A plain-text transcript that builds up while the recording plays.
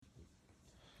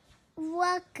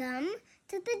Welcome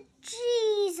to the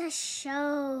Jesus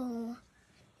Show.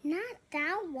 Not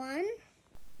that one.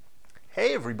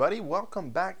 Hey everybody, welcome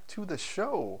back to the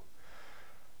show.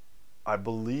 I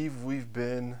believe we've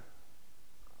been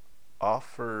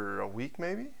off for a week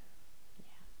maybe? Yeah.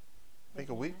 I think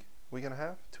a week and a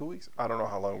half, 2 weeks? I don't know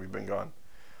how long we've been gone.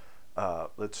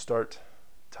 Let's start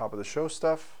top of the show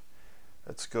stuff.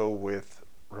 Let's go with,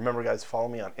 remember guys, follow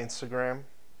me on Instagram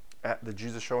at the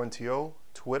Jesus Show NTO,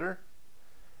 Twitter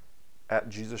at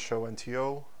Jesus Show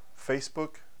NTO,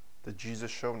 Facebook, the Jesus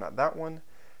Show, not that one,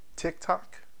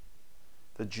 TikTok,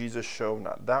 the Jesus Show,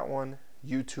 not that one,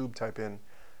 YouTube, type in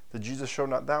the Jesus Show,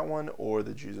 not that one, or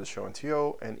the Jesus Show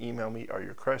NTO, and email me are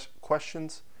your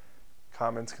questions,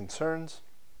 comments, concerns,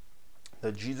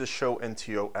 the Jesus Show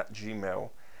NTO at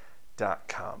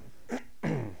gmail.com.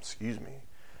 Excuse me.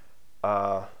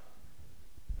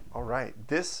 All right,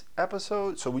 this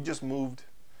episode, so we just moved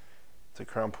to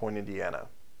Crown Point, Indiana.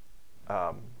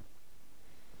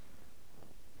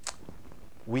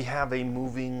 We're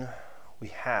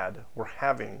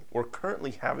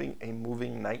currently having a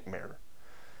moving nightmare.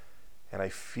 And I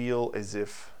feel as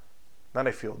if,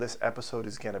 this episode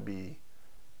is going to be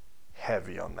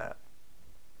heavy on that.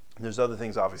 There's other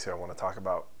things obviously I want to talk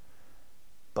about,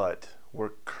 but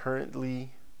we're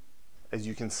currently, as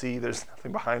you can see, there's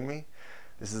nothing behind me.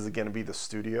 This is going to be the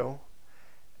studio,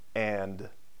 and it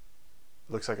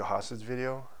looks like a hostage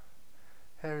video.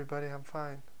 Hey everybody, I'm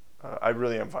fine. I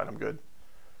really am fine, I'm good.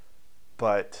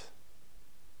 But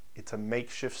it's a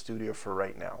makeshift studio for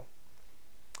right now.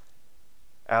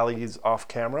 Allie is off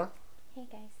camera. Hey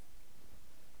guys.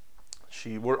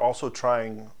 We're also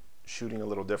trying shooting a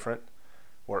little different,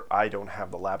 where I don't have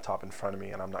the laptop in front of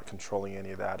me and I'm not controlling any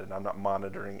of that and I'm not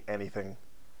monitoring anything.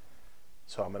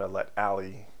 So I'm going to let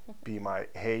Allie be my,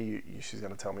 hey, she's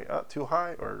going to tell me, too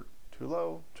high or too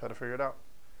low, try to figure it out.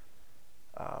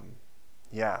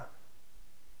 Yeah.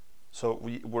 So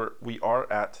we're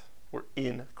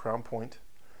in Crown Point.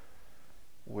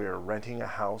 We're renting a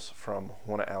house from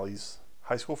one of Allie's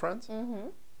high school friends. Mm-hmm.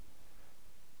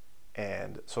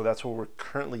 And so that's where we're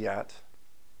currently at.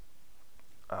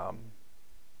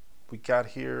 We got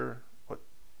here,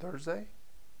 Thursday?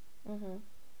 Mm-hmm.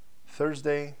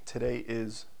 Thursday. Today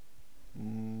is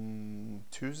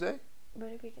Tuesday? What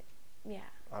did we get? Yeah.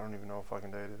 I don't even know what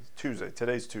fucking day it is. Tuesday.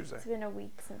 Today's Tuesday. It's been a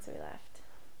week since we left.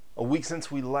 A week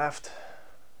since we left.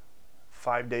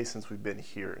 5 days since we've been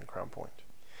here in Crown Point.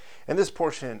 And this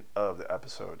portion of the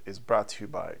episode is brought to you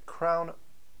by Crown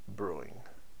Brewing.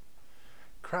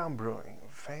 Crown Brewing.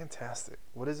 Fantastic.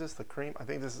 What is this? The cream?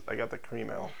 I got the cream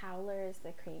ale. The Howler is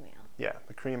the cream ale. Yeah,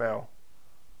 the cream ale.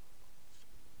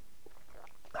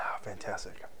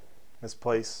 Fantastic. This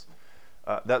place,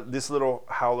 this little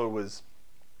howler was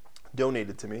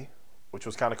donated to me, which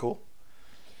was kind of cool,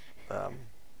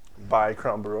 by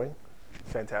Crown Brewing.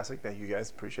 Fantastic. Thank you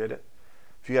guys. Appreciate it.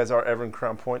 If you guys are ever in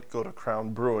Crown Point, go to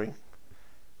Crown Brewing.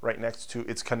 Right next to,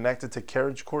 it's connected to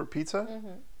Carriage Court Pizza.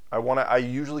 Mm-hmm. I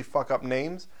usually fuck up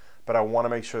names, but I want to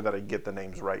make sure that I get the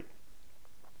names right.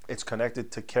 It's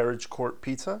connected to Carriage Court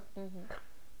Pizza. Mm-hmm.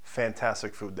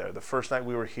 Fantastic food there. The first night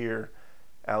we were here,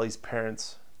 Allie's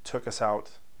parents took us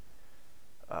out.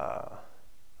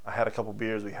 I had a couple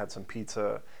beers, we had some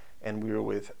pizza, and we were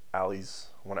with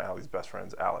one of Allie's best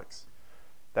friends, Alex.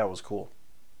 That was cool.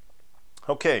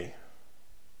 Okay,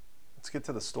 let's get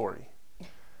to the story.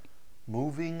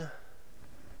 Moving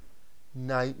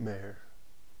nightmare.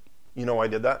 You know why I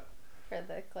did that? For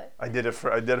the clip. I did it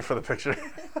for the picture.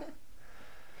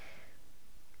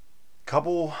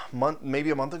 Maybe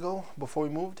a month ago, before we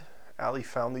moved, Allie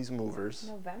found these movers.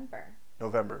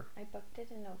 November. I booked it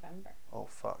in November. Oh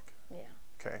fuck. Yeah.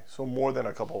 Okay, so more than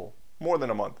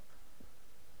a month.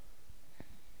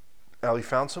 Allie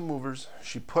found some movers.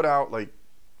 She filled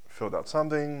out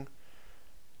something.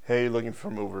 Hey, looking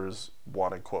for movers,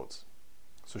 wanted quotes.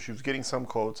 So she was getting some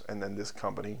quotes, and then this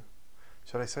company.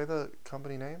 Should I say the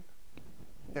company name?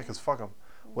 Yeah, because fuck them.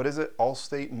 What is it?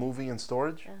 Allstate Moving and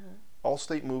Storage? Uh-huh.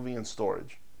 Allstate Moving and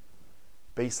Storage,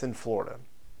 based in Florida,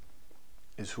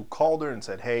 is who called her and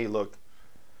said, hey, look,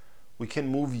 we can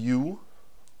move you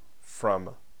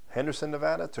from Henderson,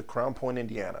 Nevada to Crown Point,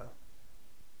 Indiana.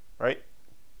 Right?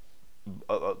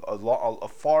 A lot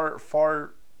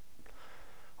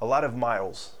of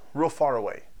miles, real far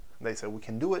away. They said, we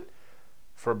can do it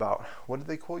for about, what did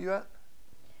they quote you at?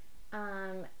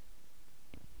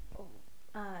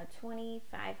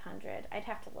 2,500. I'd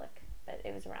have to look, but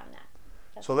it was around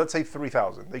that. So let's say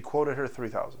 3,000. They quoted her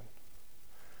 3,000.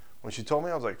 When she told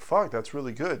me, I was like, fuck, that's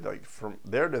really good. Like, from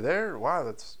there to there, wow,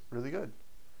 that's really good.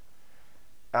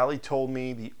 Allie told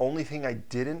me the only thing I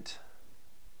didn't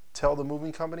tell the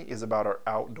moving company is about our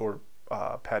outdoor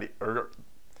patio, or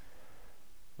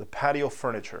the patio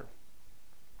furniture,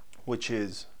 which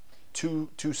is two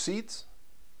seats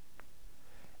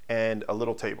and a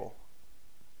little table.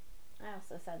 I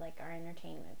also said like our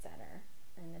entertainment center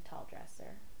and a tall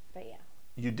dresser, but yeah.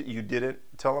 You didn't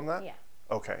tell them that? Yeah.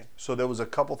 Okay, so there was a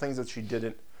couple things that she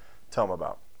didn't tell them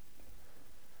about.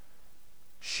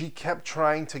 She kept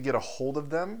trying to get a hold of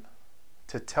them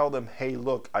to tell them, hey,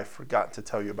 look, I forgot to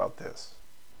tell you about this.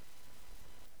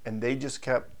 And they just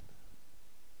kept...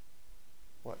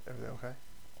 What, everything okay?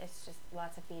 It's just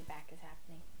lots of feedback is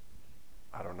happening.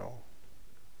 I don't know.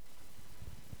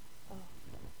 Oh.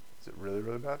 Is it really,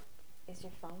 really bad? Is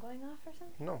your phone going off or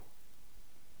something? No.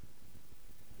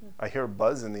 I hear a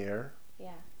buzz in the air.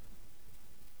 Yeah.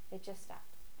 It just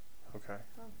stopped. Okay.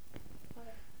 Oh. Okay.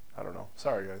 I don't know.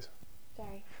 Sorry, guys.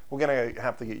 Sorry. We're going to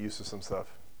have to get used to some stuff.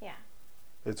 Yeah.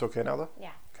 It's okay now, though?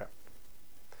 Yeah. Okay.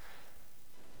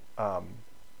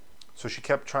 So she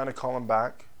kept trying to call him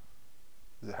back.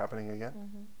 Is it happening again?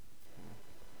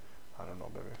 Mm-hmm. I don't know,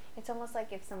 baby. It's almost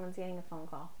like if someone's getting a phone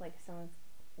call, like if someone's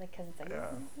like, because it's like. Yeah.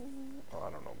 Oh, I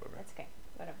don't know, baby. That's okay.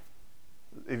 Whatever.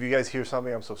 If you guys hear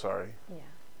something, I'm so sorry. Yeah.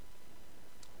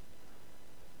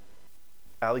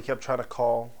 Allie kept trying to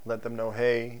call, let them know,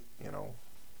 hey, you know.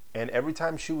 And every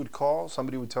time she would call,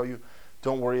 somebody would tell you,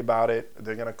 don't worry about it.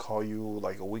 They're going to call you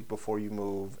like a week before you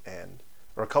move,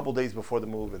 or a couple days before the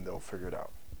move, and they'll figure it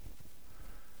out.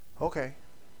 Okay.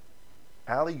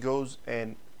 Allie goes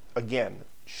and, again,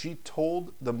 she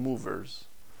told the movers,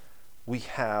 we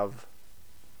have...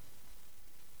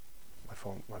 My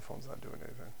phone's not doing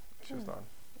anything. It's just on.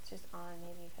 It's just on,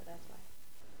 maybe, because that's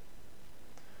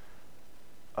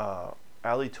why.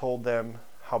 Allie told them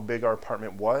how big our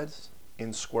apartment was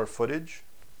in square footage.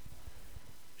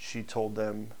 She told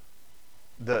them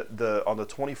on the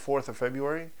 24th of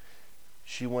February,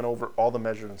 she went over all the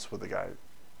measurements with the guy.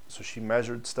 So she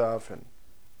measured stuff and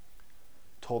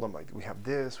told them, like, we have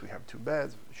this, we have 2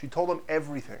 beds. She told them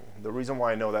everything. The reason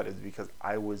why I know that is because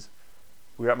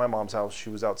we were at my mom's house. She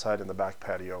was outside in the back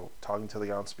patio talking to the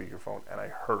guy on speakerphone, and I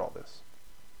heard all this.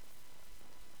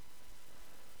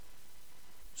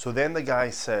 So then the guy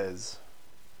says,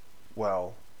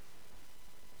 well,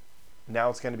 now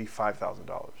it's going to be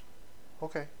 $5,000.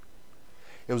 Okay.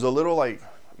 It was a little like,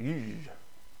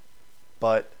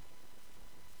 but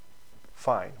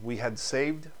fine. We had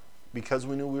saved, because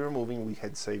we knew we were moving, we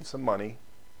had saved some money.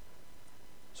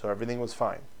 So everything was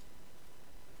fine.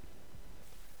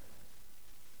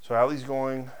 So Allie's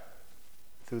going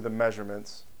through the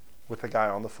measurements with the guy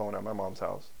on the phone at my mom's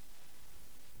house.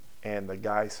 And the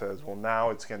guy says, well,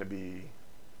 now it's going to be,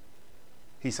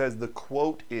 he says the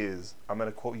quote is, I'm going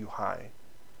to quote you high.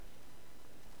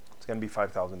 It's going to be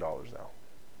 $5,000 now.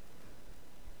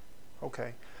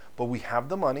 Okay. But we have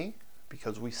the money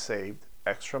because we saved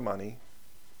extra money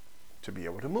to be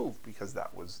able to move, because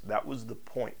that was the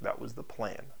point. That was the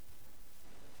plan.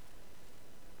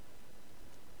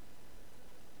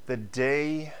 The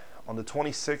day on the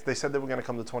 26th, they said they were going to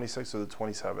come the 26th or the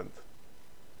 27th.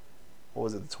 What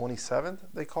was it, the 27th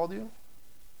they called you?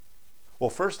 Well,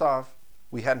 first off,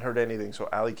 we hadn't heard anything, so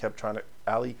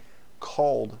Allie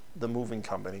called the moving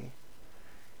company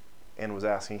and was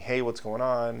asking, hey, what's going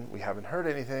on? We haven't heard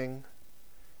anything.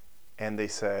 And they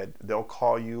said they'll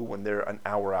call you when they're an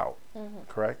hour out,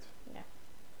 correct? Yeah.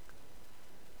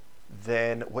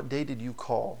 Then what day did you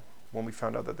call when we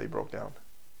found out that they broke down?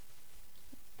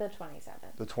 The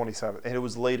 27th. The 27th. And it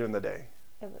was later in the day.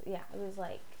 It was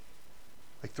like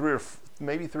 3 or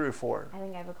 4. I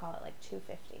think I would call it like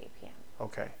 2:50 p.m.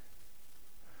 Okay.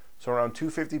 So around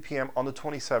 2:50 p.m. on the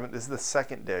 27th, this is the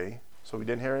second day, so we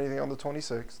didn't hear anything on the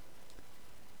 26th.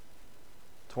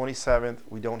 27th,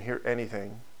 we don't hear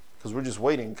anything, because we're just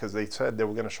waiting, because they said they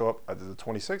were going to show up either the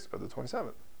 26th or the 27th.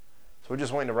 So we're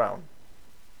just waiting around.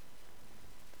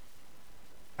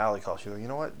 Allie calls. She's like, you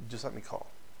know what? Just let me call.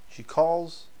 She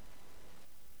calls.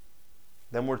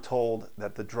 Then we're told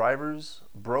that the drivers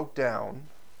broke down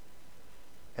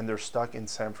and they're stuck in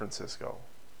San Francisco.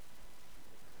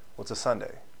 Well, it's a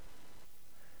Sunday.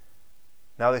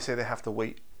 Now they say they have to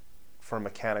wait for a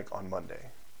mechanic on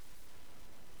Monday.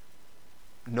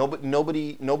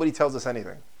 Nobody tells us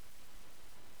anything.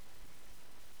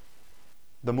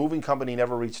 The moving company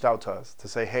never reached out to us to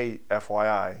say, hey,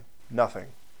 FYI, nothing.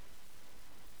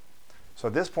 So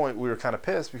at this point, we were kind of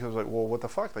pissed, because like, well, what the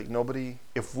fuck? Like, nobody,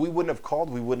 if we wouldn't have called,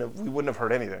 we wouldn't have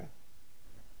heard anything.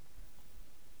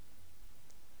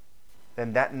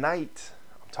 Then that night,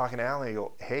 I'm talking to Allie, I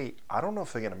go, hey, I don't know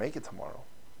if they're going to make it tomorrow.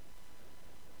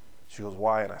 She goes,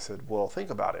 why? And I said, well, think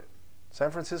about it.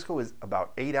 San Francisco is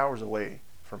about 8 hours away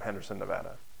from Henderson,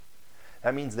 Nevada.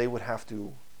 That means they would have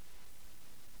to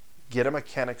get a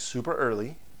mechanic super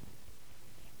early,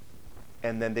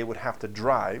 and then they would have to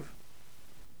drive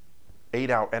 8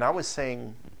 hours. And I was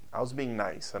being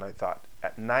nice, and I thought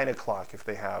at 9 o'clock, if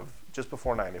they have, just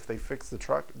before 9, if they fix the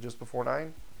truck just before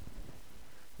 9,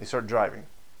 they start driving.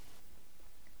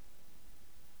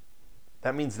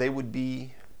 That means they would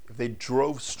be, if they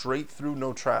drove straight through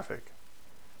no traffic,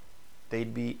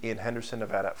 they'd be in Henderson,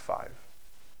 Nevada at 5. I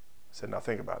said, now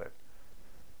think about it.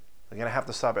 They're going to have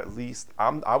to stop at least,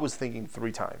 I was thinking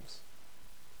 3 times.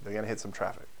 They're going to hit some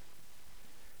traffic.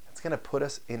 It's going to put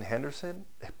us in Henderson,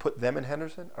 put them in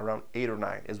Henderson around 8 or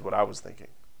 9 is what I was thinking.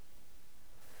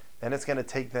 Then it's going to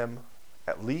take them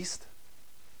at least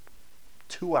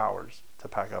 2 hours to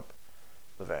pack up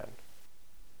the van.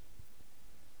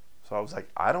 So I was like,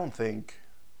 I don't think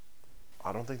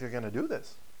they're going to do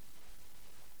this.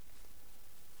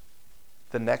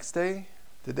 The next day,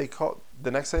 did they call?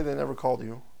 The next day they never called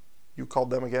you. You called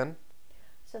them again?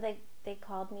 So they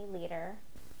called me later,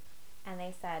 and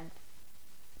they said,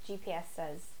 GPS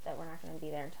says that we're not going to be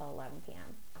there until 11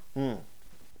 p.m.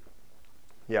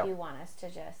 Yeah. Do you want us to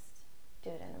just do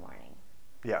it in the morning?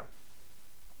 Yeah.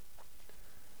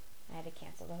 I had to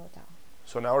cancel the hotel.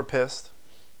 So now we're pissed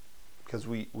because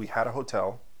we had a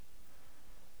hotel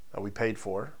that we paid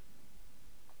for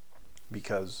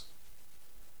because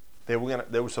they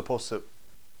were supposed to,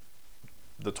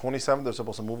 the 27th, they're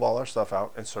supposed to move all our stuff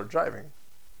out and start driving.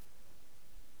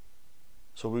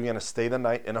 So we were going to stay the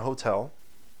night in a hotel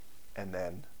and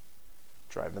then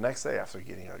drive the next day after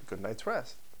getting a good night's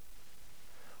rest.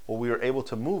 Well, we were able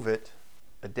to move it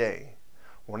a day.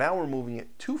 Well, now we're moving it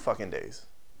 2 fucking days.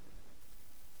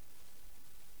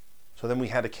 So then we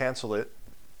had to cancel it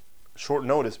short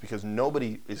notice because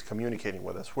nobody is communicating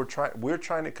with us. We're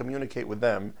trying to communicate with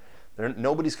them.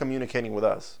 Nobody's communicating with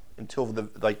us until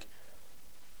the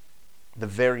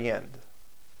very end.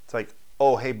 It's like,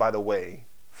 oh, hey, by the way,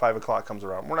 5 o'clock comes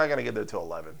around. We're not going to get there till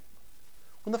 11.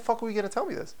 When the fuck are we going to tell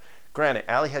me this? Granted,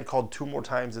 Allie had called 2 more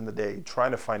times in the day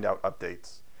trying to find out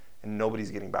updates, and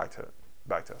nobody's getting back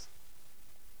to us.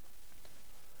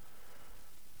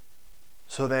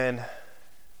 So then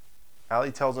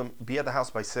Allie tells him, be at the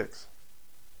house by 6.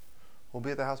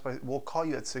 We'll call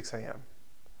you at 6 a.m.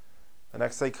 The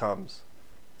next day comes,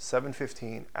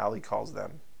 7:15, Allie calls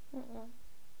them. Mm-mm.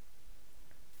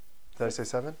 Did I say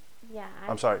 7? Yeah.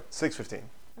 I'm sorry, 6:15.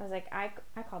 I was like, I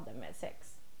called them at 6.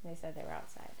 They said they were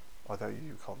outside. Oh, I thought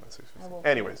you called them at 6:15. woke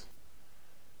Anyways,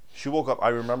 she woke up. I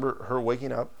remember her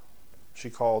waking up. She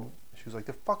called. She was like,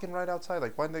 they're fucking right outside.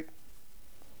 Like, why didn't they?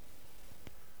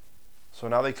 So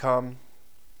now they come.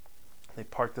 They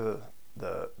park the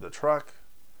truck.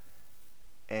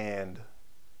 And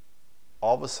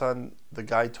all of a sudden, the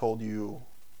guy told you.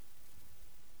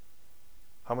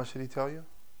 How much did he tell you?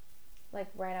 Like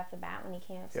right off the bat when he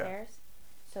came upstairs.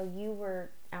 Yeah. So you were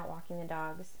out walking the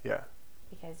dogs. Yeah.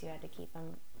 Because you had to keep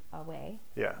them away.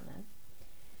 Yeah. From them.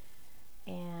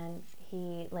 And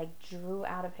he like drew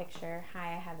out a picture.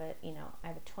 Hi, I have a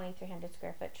 2,300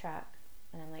 square foot truck.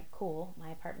 And I'm like, cool.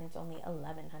 My apartment's only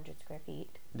 1,100 square feet.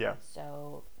 Yeah.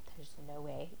 So there's no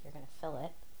way you're gonna fill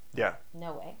it. Yeah.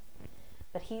 No way.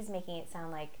 But he's making it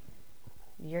sound like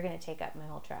you're gonna take up my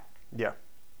whole truck. Yeah.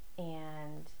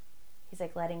 And he's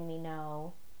like letting me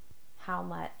know how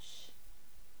much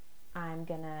I'm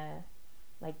gonna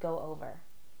like go over.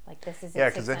 Like this is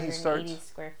 680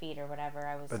 square feet or whatever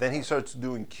I was. But then he starts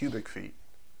doing cubic feet.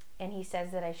 And he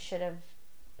says that I should have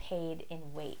paid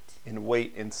in weight. In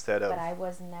weight instead of. But I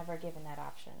was never given that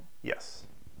option. Yes.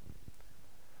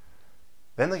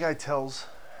 Then the guy tells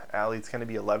Allie it's going to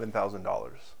be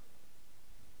 $11,000.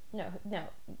 No.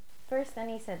 First, then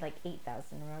he said like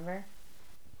 8,000. Remember?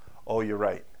 Oh, you're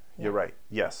right. Yeah. You're right.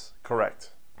 Yes,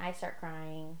 correct. I start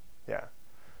crying. Yeah.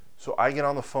 So I get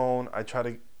on the phone. I try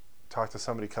to talk to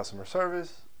somebody customer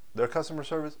service. Their customer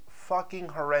service, fucking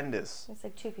horrendous. It's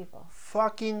like 2 people.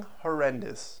 Fucking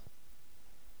horrendous.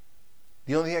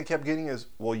 The only thing I kept getting is,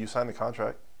 well, you signed the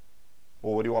contract.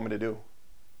 Well, what do you want me to do?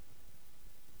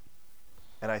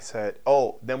 And I said,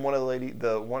 oh, then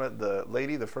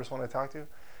the first one I talked to,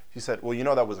 she said,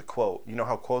 well, that was a quote. You know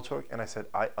how quotes work? And I said,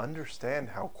 I understand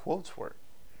how quotes work.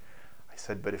 I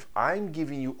said, but if I'm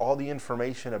giving you all the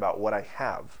information about what I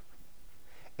have,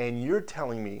 and you're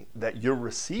telling me that you're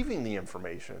receiving the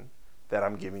information that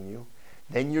I'm giving you,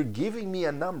 then you're giving me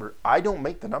a number. I don't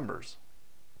make the numbers.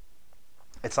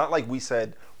 It's not like we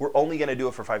said, we're only going to do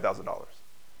it for $5,000.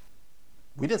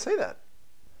 We didn't say that.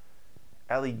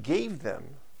 Allie gave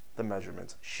them the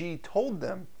measurements. She told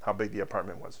them how big the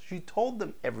apartment was. She told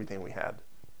them everything we had.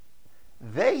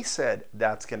 They said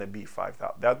that's going to be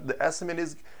 $5,000. The estimate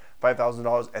is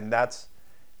 $5,000, and that's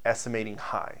estimating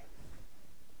high.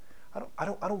 I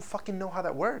don't fucking know how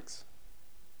that works.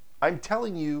 I'm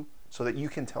telling you so that you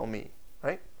can tell me,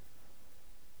 right?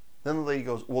 Then the lady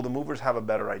goes, well, the movers have a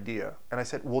better idea. And I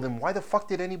said, well, then why the fuck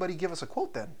did anybody give us a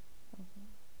quote then? Mm-hmm.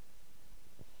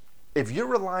 If you're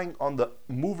relying on the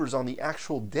movers on the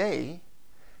actual day,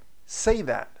 say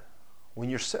that.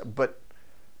 But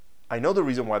I know the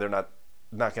reason why they're not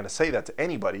going to say that to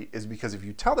anybody is because if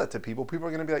you tell that to people, people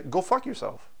are going to be like, go fuck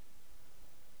yourself.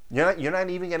 You're not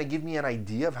even going to give me an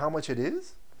idea of how much it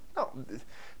is? No.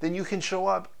 Then you can show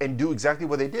up and do exactly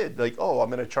what they did. Like, oh, I'm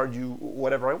going to charge you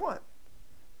whatever I want.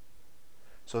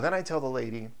 So then I tell the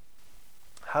lady,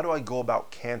 how do I go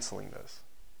about canceling this?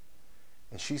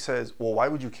 And she says, well, why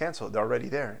would you cancel it? They're already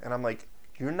there. And I'm like,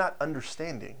 you're not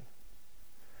understanding.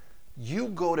 You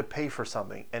go to pay for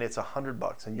something and it's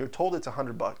 $100 and you're told it's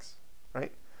 $100,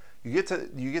 right? You get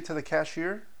to the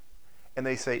cashier and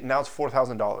they say, now it's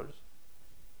 $4,000.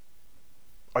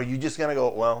 Are you just going to go,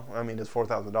 well, I mean, it's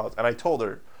 $4,000. And I told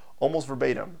her, almost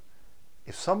verbatim,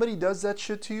 if somebody does that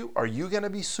shit to you, are you going to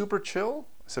be super chill?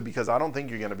 I said, because I don't think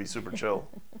you're going to be super chill.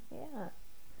 Yeah.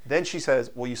 Then she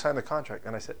says, well, you signed the contract.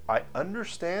 And I said, I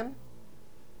understand.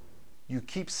 You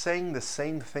keep saying the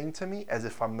same thing to me as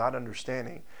if I'm not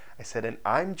understanding. I said, and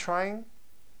I'm trying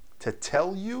to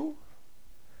tell you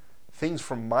things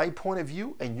from my point of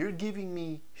view, and you're giving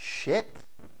me shit.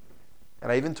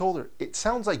 And I even told her, it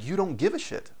sounds like you don't give a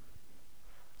shit.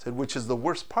 I said, which is the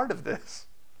worst part of this.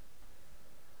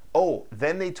 Oh,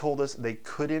 then they told us they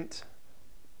couldn't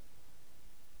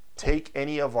take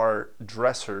any of our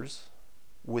dressers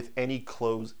with any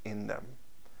clothes in them.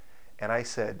 And I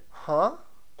said, huh?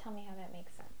 Tell me how that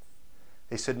makes sense.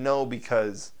 They said no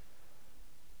because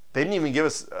they didn't even give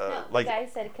us no, the guy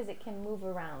said because it can move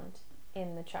around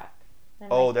in the truck.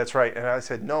 Oh, that's right. And I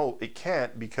said, no, it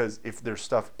can't because if there's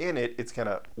stuff in it, it's going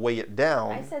to weigh it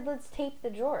down. I said, let's tape the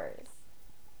drawers.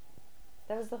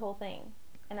 That was the whole thing.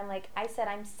 And I'm like, I said,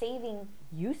 I'm saving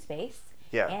you space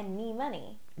and me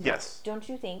money. Yes. Don't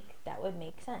you think that would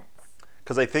make sense?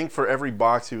 Because I think for every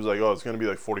box, he was like, oh, it's going to be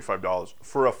like $45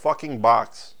 for a fucking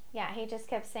box. Yeah, he just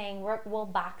kept saying, we'll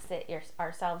box it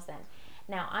ourselves then.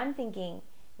 Now, I'm thinking,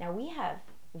 now we have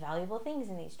valuable things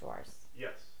in these drawers.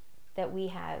 Yes. That we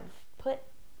have put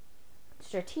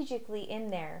strategically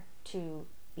in there to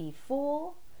be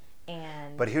full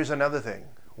and... But here's another thing.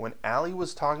 When Allie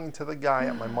was talking to the guy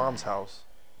at my mom's house,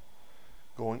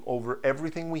 going over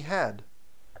everything we had,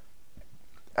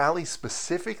 Allie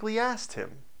specifically asked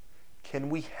him, can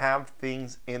we have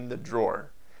things in the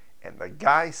drawer? And the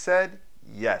guy said,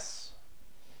 yes.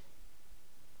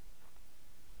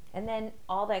 And then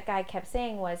all that guy kept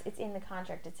saying was, it's in the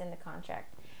contract, it's in the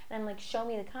contract. And I'm like, show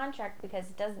me the contract because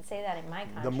it doesn't say that in my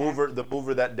contract. The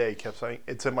mover that day kept saying,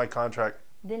 it's in my contract.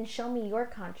 Then show me your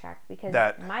contract because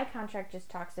my contract just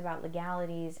talks about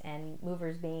legalities and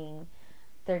movers being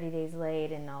 30 days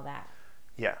late and all that.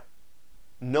 Yeah.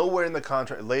 Nowhere in the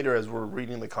contract, later as we're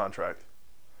reading the contract,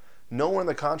 nowhere in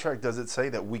the contract does it say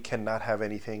that we cannot have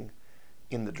anything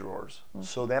in the drawers. Mm-hmm.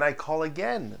 So then I call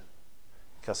again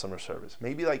customer service.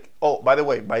 Maybe like, oh, by the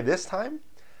way, by this time,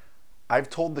 I've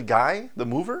told the guy, the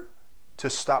mover, to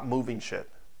stop moving shit.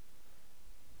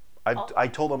 I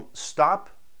told him, stop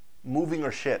moving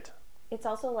our shit. It's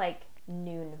also like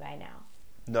noon by now.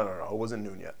 No, it wasn't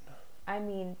noon yet. I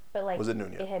mean, but like, was it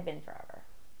noon yet? It had been forever.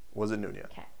 Was it noon yet?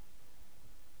 Okay.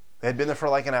 They had been there for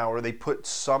like an hour. They put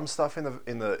some stuff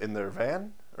in their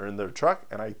van or in their truck,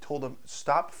 and I told them,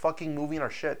 stop fucking moving our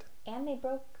shit. And they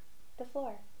broke the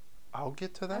floor. I'll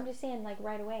get to that. I'm just saying, like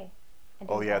right away.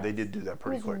 Oh yeah, they did do that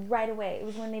pretty quick. Right away. It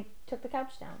was when they took the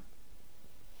couch down.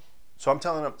 So I'm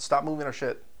telling them, stop moving our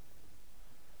shit.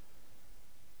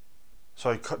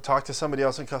 So I talked to somebody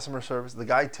else in customer service. The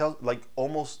guy tells, like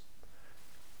almost,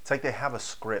 it's like they have a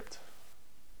script.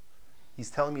 He's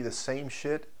telling me the same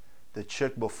shit the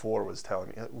chick before was telling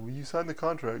me. Well, you signed the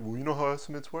contract. Well, you know how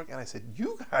estimates work? And I said,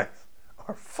 you guys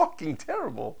are fucking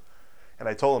terrible. And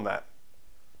I told him that.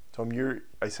 Told him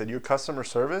I said, your customer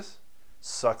service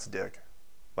sucks dick.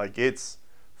 Like, it's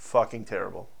fucking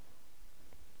terrible.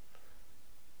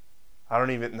 I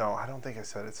don't think I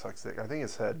said it sucks dick. I think it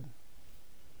said,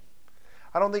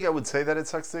 I don't think I would say that it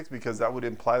sucks dick because that would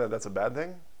imply that that's a bad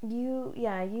thing. You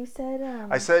said,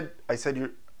 I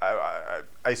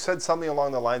said something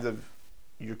along the lines of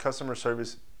your customer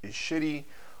service is shitty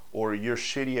or you're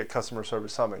shitty at customer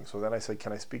service something. So then I said,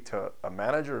 can I speak to a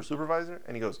manager or supervisor?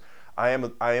 And he goes, I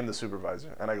am the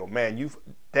supervisor. And I go, man,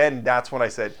 then that's when I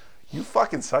said, you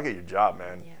fucking suck at your job,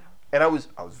 man. Yeah. And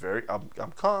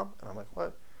I'm calm. And I'm like,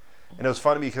 what? And it was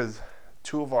funny because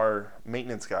two of our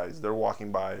maintenance guys, they're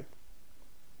walking by,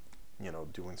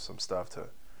 doing some stuff to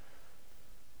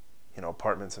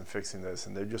apartments and fixing this,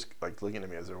 and they're just like looking at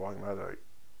me as they're walking by. They're like,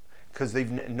 because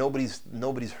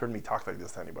nobody's heard me talk like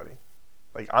this to anybody.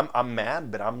 Like I'm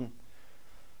mad, but I'm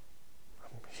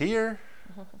here.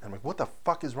 And I'm like, what the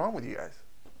fuck is wrong with you guys?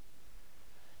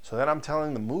 So then I'm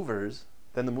telling the movers.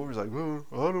 Then the mover's like, oh,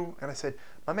 I don't. And I said,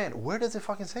 my man, where does it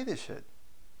fucking say this shit? And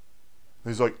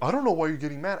he's like, I don't know why you're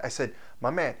getting mad. I said, my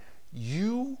man,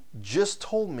 you just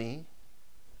told me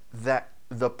that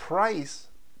the price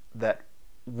that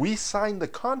we signed the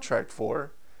contract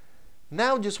for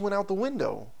now just went out the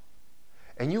window.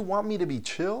 And you want me to be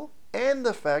chill? And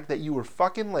the fact that you were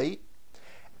fucking late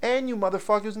and you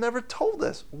motherfuckers never told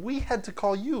us. We had to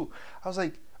call you. I was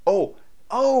like, oh.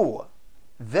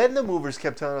 Then the movers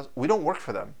kept telling us, we don't work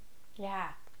for them. Yeah.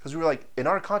 Because we were like, in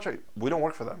our contract, we don't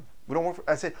work for them. We don't work for...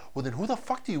 I said, well, then who the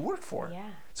fuck do you work for?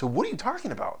 Yeah. So what are you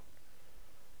talking about?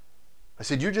 I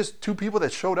said, you're just two people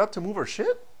that showed up to move our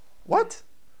shit? What?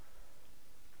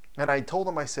 And I told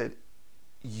them, I said,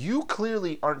 you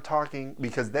clearly aren't talking,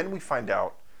 because then we find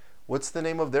out, what's the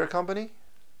name of their company?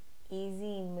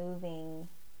 Easy Moving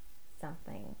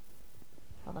something.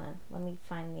 Hold on. Let me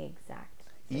find the exact...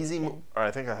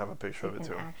 I think I have a picture of it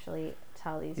too. Actually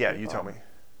tell these people. Yeah, you tell me.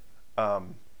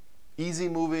 Easy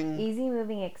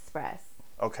Moving Express.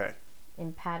 Okay.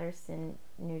 In Patterson,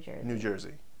 New Jersey. New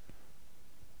Jersey.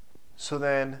 So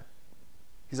then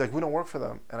he's like, we don't work for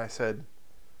them. And I said,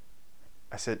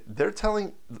 they're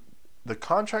telling, the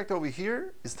contract over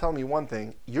here is telling me one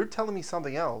thing. You're telling me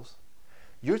something else.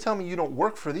 You're telling me you don't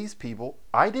work for these people.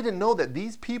 I didn't know that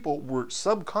these people were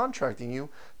subcontracting you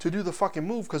to do the fucking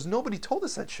move because nobody told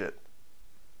us that shit.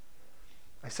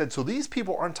 I said, so these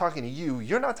people aren't talking to you.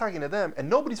 You're not talking to them. And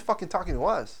nobody's fucking talking to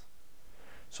us.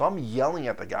 So I'm yelling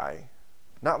at the guy.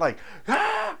 Not like,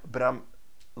 ah! But I'm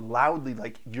loudly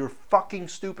like, you're fucking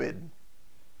stupid.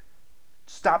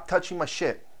 Stop touching my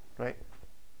shit. Right?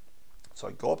 So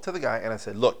I go up to the guy and I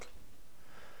said, look.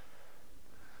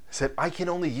 I said, I can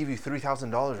only give you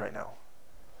 $3,000 right now.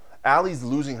 Allie's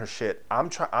losing her shit.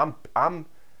 The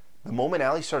moment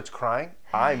Allie starts crying,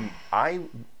 I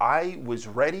was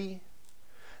ready.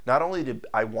 Not only did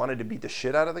I wanted to beat the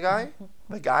shit out of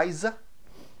the guys,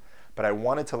 but I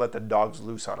wanted to let the dogs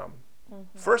loose on them.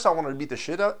 Mm-hmm. First, I wanted to beat the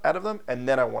shit out of them, and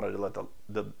then I wanted to let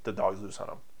the dogs loose on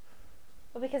them.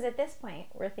 Well, because at this point,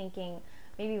 we're thinking,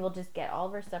 maybe we'll just get all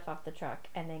of our stuff off the truck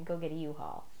and then go get a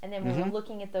U-Haul. And then we're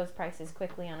looking at those prices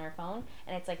quickly on our phone,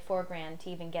 and it's like $4,000 to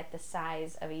even get the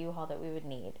size of a U-Haul that we would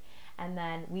need. And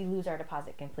then we lose our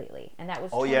deposit completely. And that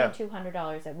was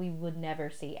 $2,200 that we would never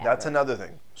see ever. That's another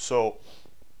thing. So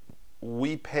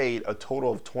we paid a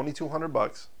total of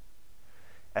 $2,200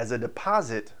 as a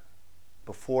deposit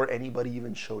before anybody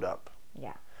even showed up.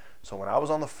 Yeah. So when I was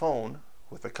on the phone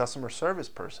with the customer service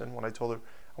person, when I told her,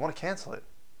 I want to cancel it.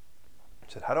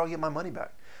 I said, how do I get my money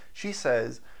back? She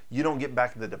says, you don't get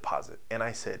back the deposit. And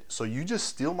I said, so you just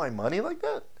steal my money like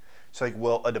that? She's like,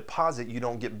 well, a deposit you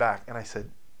don't get back. And I said,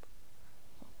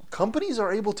 companies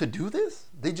are able to do this?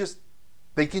 This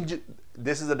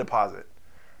is a deposit,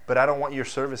 but I don't want your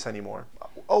service anymore.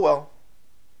 Oh, well,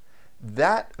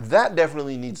 that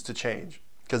definitely needs to change,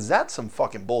 because that's some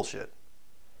fucking bullshit.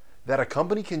 That a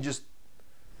company can just,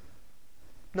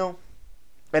 no.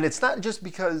 And it's not just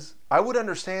because, I would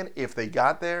understand if they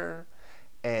got there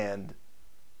and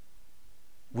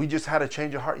we just had a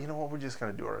change of heart. You know what? We're just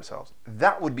going to do it ourselves.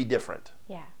 That would be different.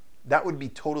 Yeah. That would be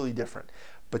totally different.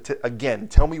 But again,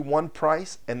 tell me one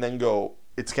price and then go,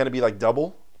 it's going to be like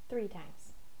double. 3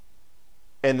 times.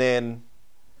 And then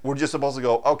we're just supposed to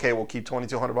go, okay, we'll keep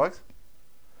 $2,200.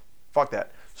 Fuck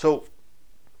that. So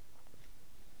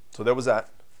there was that.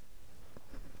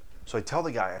 So I tell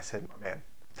the guy, I said, man,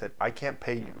 I can't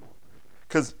pay you,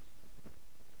 because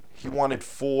he wanted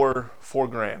 $4,000.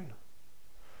 I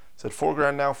said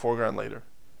 $4,000 now, $4,000 later.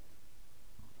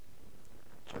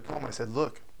 So I told him, I said,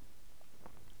 look,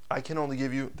 I can only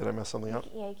give you. Did I mess something up?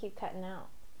 Yeah, you keep cutting out.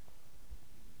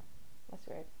 That's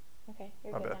weird. Okay,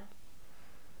 you're good now.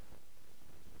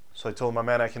 So I told him, my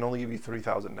man, I can only give you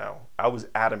 $3,000 now. I was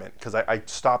adamant because I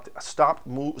stopped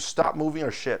moving our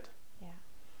shit. Yeah.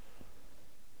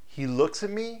 He looks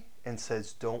at me and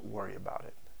says, don't worry about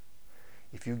it.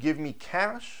 If you give me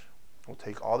cash, we'll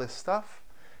take all this stuff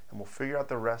and we'll figure out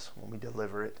the rest when we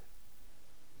deliver it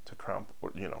to Crump,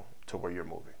 or, to where you're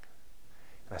moving.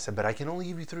 And I said, but I can only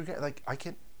give you $3,000. Like, I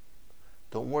can't.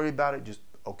 Don't worry about it. Just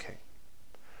okay.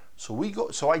 So we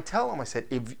go. So I tell him, I said,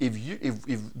 if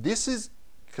this is,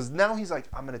 because now he's like,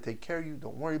 I'm gonna take care of you.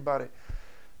 Don't worry about it.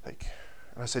 Like,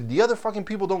 and I said, the other fucking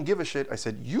people don't give a shit. I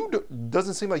said,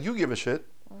 doesn't seem like you give a shit.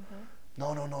 Mm-hmm.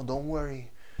 No, don't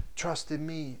worry. Trust in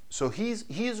me. So he's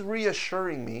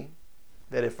reassuring me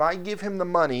that if I give him the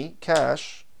money,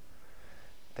 cash,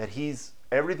 that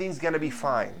everything's going to be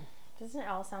fine. Doesn't it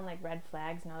all sound like red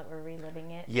flags now that we're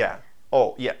reliving it? Yeah.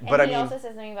 Oh, yeah. And he also says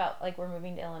something about, like, we're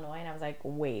moving to Illinois, and I was like,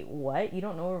 wait, what? You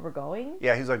don't know where we're going?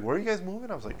 Yeah, he's like, where are you guys moving?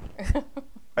 I was like...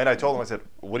 And I told him, I said,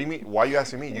 what do you mean? Why are you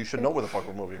asking me? You should know where the fuck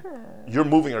we're moving. You're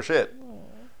moving our shit.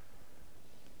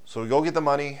 So we go get the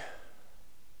money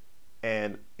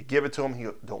and give it to him. He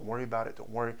goes, don't worry about it. Don't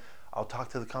worry. I'll talk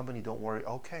to the company. Don't worry.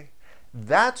 Okay.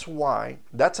 That's why,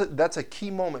 that's a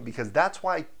key moment, because that's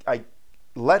why I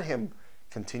let him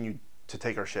continue to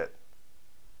take our shit.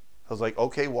 I was like,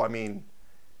 okay, well, I mean,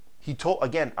 he told,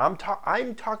 again, I'm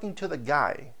talking to the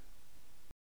guy.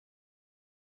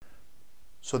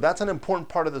 So that's an important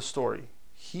part of the story.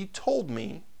 He told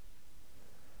me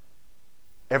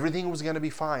everything was going to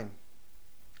be fine.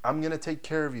 I'm going to take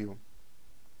care of you.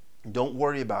 Don't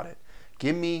worry about it.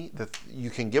 You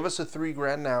can give us the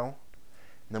 $3,000 now,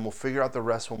 and then we'll figure out the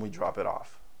rest when we drop it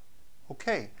off.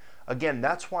 Okay. Again,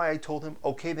 that's why I told him,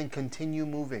 okay, then continue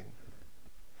moving.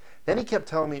 Then he kept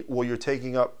telling me, well, you're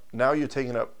taking up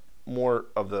more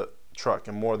of the truck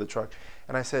and more of the truck.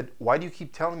 And I said, why do you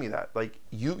keep telling me that? Like,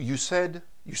 you said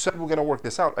we're going to work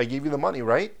this out. I gave you the money,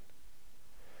 right?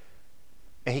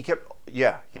 And he kept,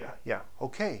 yeah.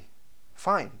 Okay,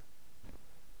 fine.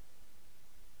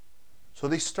 So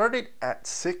they started at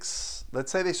 6,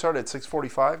 let's say they started at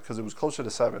 6:45 because it was closer to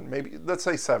 7. Maybe, let's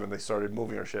say 7 they started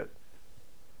moving our shit.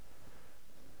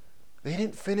 They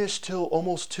didn't finish till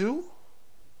almost 2?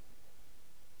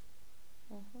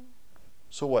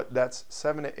 So what? That's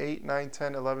 7 to 8, 9,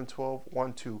 10, 11, 12,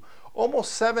 1, 2.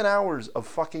 Almost 7 hours of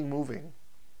fucking moving.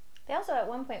 They also at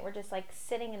one point were just like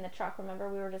sitting in the truck. Remember,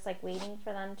 we were just like waiting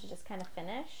for them to just kind of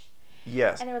finish?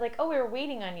 Yes. And they were like, oh, we were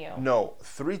waiting on you. No,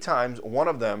 3 times. One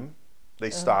of them, they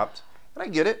stopped. And I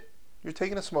get it. You're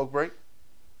taking a smoke break.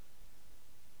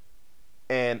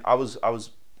 And I was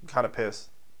kind of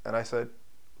pissed. And I said,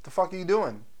 what the fuck are you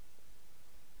doing?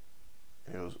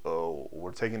 And he goes, oh,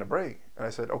 we're taking a break. And I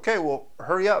said, okay, well,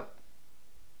 hurry up.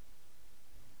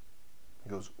 He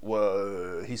goes,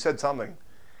 well, he said something.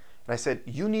 And I said,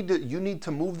 you need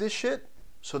to move this shit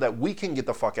so that we can get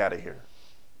the fuck out of here.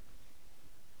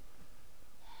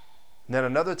 And then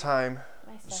another time.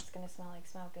 My stuff's going to smell like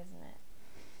smoke, isn't it?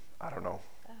 I don't know.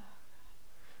 Oh.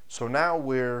 So now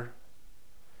we're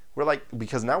like,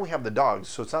 because now we have the dogs,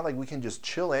 so it's not like we can just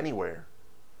chill anywhere.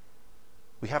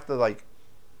 We have to, like,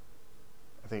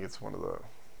 I think it's one of the,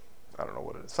 I don't know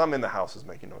what it is. Something in the house is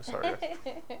making noise. Sorry.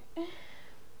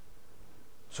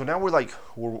 So now we're like,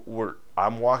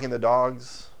 I'm walking the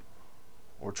dogs.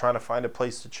 We're trying to find a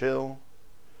place to chill.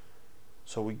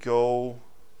 So we go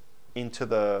into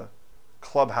the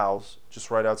clubhouse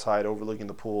just right outside overlooking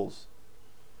the pools.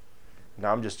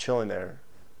 Now I'm just chilling there.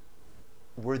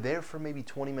 We're there for maybe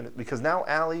 20 minutes because now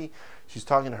Allie, she's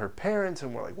talking to her parents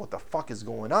and we're like, what the fuck is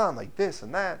going on? Like this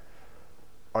and that.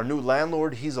 Our new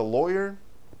landlord, he's a lawyer.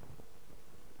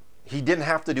 He didn't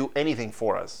have to do anything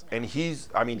for us. And he's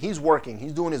working.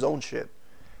 He's doing his own shit.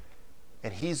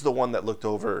 And he's the one that looked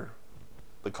over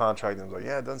the contract and was like,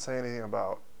 yeah, it doesn't say anything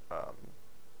about,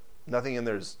 nothing in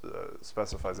there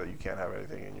specifies that you can't have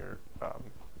anything in your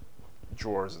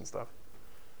drawers and stuff.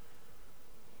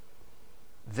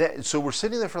 So we're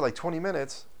sitting there for like 20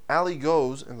 minutes. Allie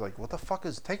goes and is like, what the fuck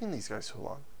is taking these guys so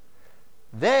long?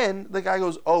 Then the guy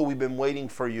goes, oh, we've been waiting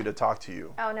for you to talk to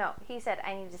you. Oh, no. He said,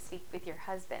 I need to speak with your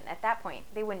husband. At that point,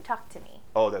 they wouldn't talk to me.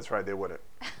 Oh, that's right. They wouldn't.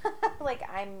 Like,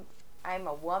 I'm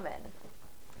a woman.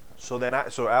 So then,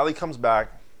 Allie comes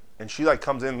back, and she, like,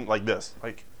 comes in like this.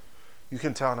 Like, you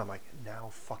can tell, and I'm like, now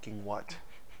fucking what?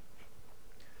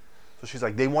 So she's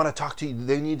like, they want to talk to you.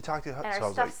 They need to talk to you. And our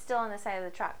stuff's like, still on the side of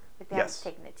the truck. Like, they haven't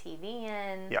taken the TV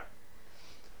in. Yeah.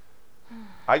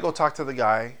 I go talk to the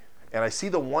guy. And I see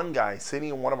the one guy sitting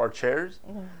in one of our chairs,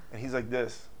 and he's like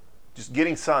this, just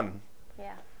getting sun.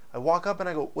 Yeah. I walk up and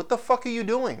I go, what the fuck are you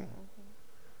doing?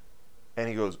 And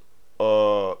he goes,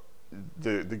 the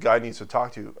guy needs to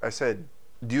talk to you. I said,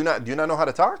 do you not know how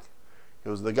to talk? He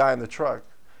goes, the guy in the truck.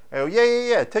 I go,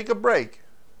 yeah, take a break.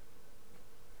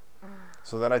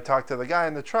 So then I talked to the guy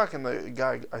in the truck, and the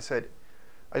guy,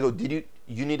 I go,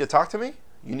 you need to talk to me?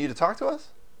 You need to talk to us?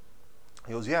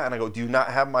 He goes, yeah. And I go, do you not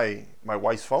have my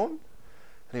wife's phone? And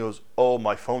he goes, oh,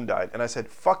 my phone died. And I said,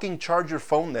 fucking charge your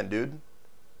phone then, dude.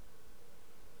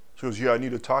 So he goes, yeah, I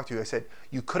need to talk to you. I said,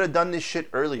 you could have done this shit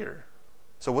earlier.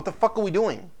 So what the fuck are we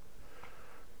doing?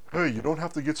 Hey, you don't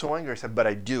have to get so angry. I said, but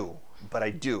I do.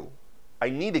 I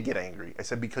need to get angry. I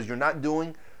said, because you're not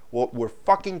doing what we're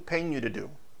fucking paying you to do.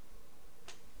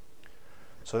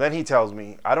 So then he tells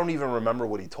me, I don't even remember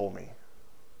what he told me.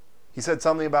 He said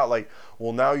something about like,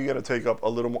 well, now you got to take up a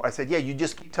little more. I said, yeah, you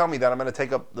just keep telling me that I'm going to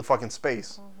take up the fucking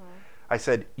space. I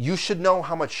said, you should know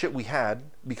how much shit we had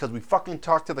because we fucking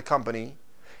talked to the company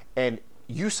and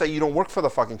you say you don't work for the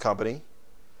fucking company.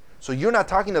 So you're not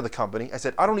talking to the company. I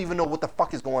said, I don't even know what the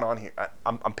fuck is going on here.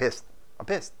 I'm pissed. I'm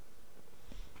pissed.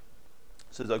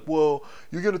 So he's like, well,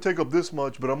 you're going to take up this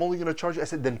much, but I'm only going to charge you. I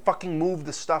said, then fucking move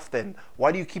the stuff then.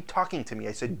 Why do you keep talking to me?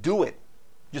 I said, do it.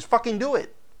 Just fucking do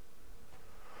it.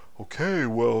 Okay,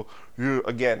 well,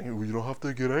 again, you don't have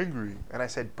to get angry. And I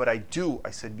said, but I do. I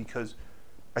said, because,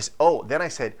 then I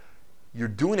said, you're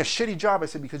doing a shitty job. I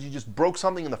said, because you just broke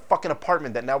something in the fucking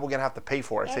apartment that now we're going to have to pay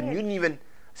for. I said, you didn't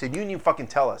even fucking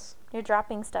tell us. You're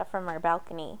dropping stuff from our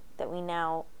balcony that we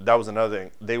now... That was another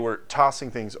thing. They were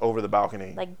tossing things over the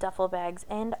balcony. Like duffel bags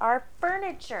and our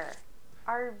furniture.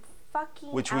 Our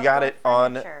fucking Which we got it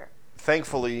furniture. On...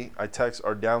 Thankfully, I text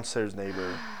our downstairs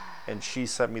neighbor, and she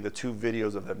sent me the 2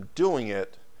 videos of them doing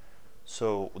it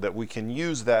so that we can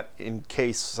use that in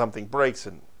case something breaks,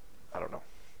 and I don't know.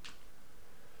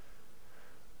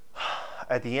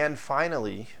 At the end,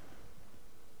 finally,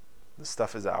 the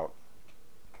stuff is out.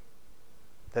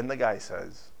 Then the guy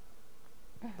says,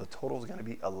 the total is going to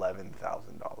be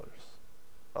 $11,000.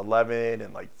 11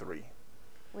 and like 3.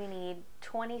 We need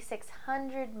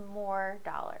 $2,600 more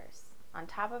on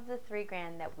top of the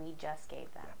 $3,000 that we just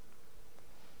gave them.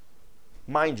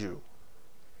 Mind you,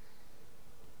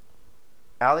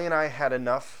 Allie and I had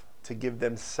enough to give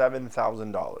them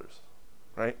 $7,000,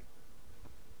 right?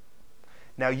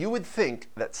 Now you would think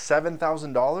that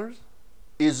 $7,000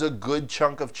 is a good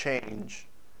chunk of change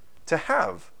to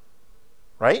have,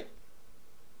 right?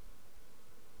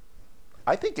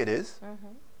 I think it is.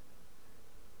 Mm-hmm.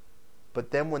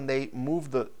 But then when they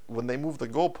move the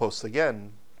goalposts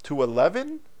again to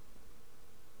 11,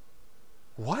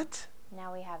 what?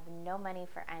 Now we have no money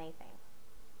for anything.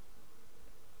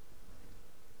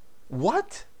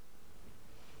 What?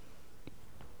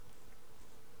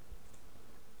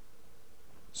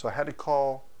 So I had to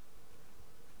call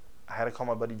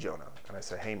my buddy Jonah, and I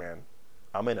said, "Hey man,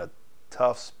 I'm in a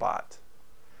tough spot."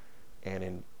 And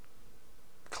in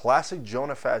classic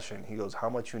Jonah fashion, he goes, "How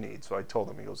much you need?" So I told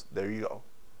him. He goes, "There you go."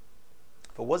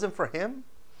 If it wasn't for him,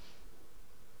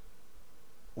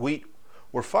 we're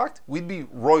fucked. We'd be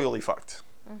royally fucked.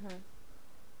 Mm-hmm.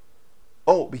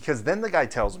 Oh, because then the guy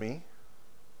tells me,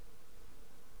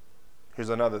 here's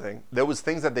another thing. There was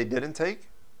things that they didn't take.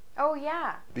 Oh,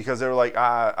 yeah. Because they were like,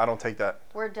 I don't take that.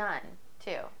 We're done,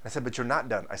 too. I said, but you're not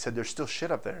done. I said, there's still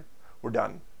shit up there. We're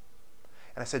done.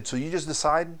 And I said, so you just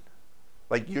decide?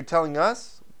 Like, you're telling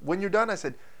us when you're done? I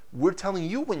said, we're telling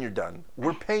you when you're done.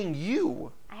 We're paying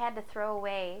you. I had to throw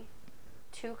away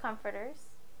 2 comforters,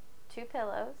 2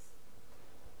 pillows,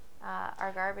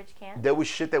 our garbage can. There was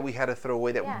shit that we had to throw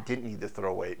away that we didn't need to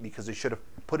throw away because they should have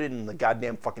put it in the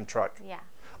goddamn fucking truck. Yeah.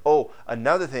 Oh,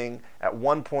 another thing, at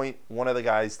one point, one of the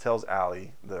guys tells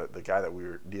Allie, the guy that we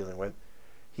were dealing with,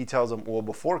 he tells him, well,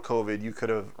 before COVID, you could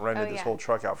have rented this whole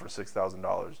truck out for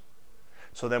 $6,000.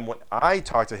 So then when I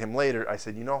talked to him later, I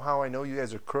said, you know how I know you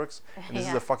guys are crooks and this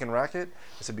is a fucking racket?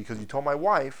 I said, because you told my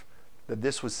wife that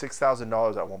this was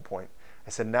 $6,000 at one point. I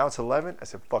said, now it's 11. I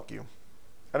said, fuck you.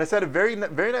 And I said it very,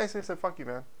 very nicely. I said, fuck you,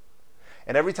 man.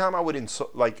 And every time I would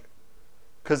insult, like,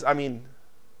 because, I mean,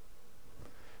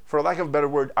 for lack of a better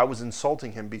word, I was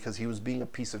insulting him because he was being a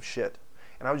piece of shit.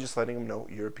 And I was just letting him know,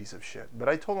 you're a piece of shit. But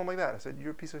I told him like that. I said,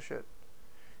 you're a piece of shit.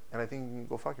 And I think you can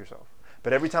go fuck yourself.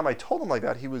 But every time I told him like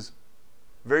that, he was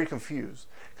very confused.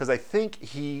 Because I think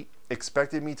he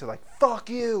expected me to like, fuck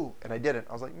you. And I didn't.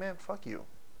 I was like, man, fuck you.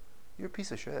 You're a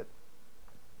piece of shit.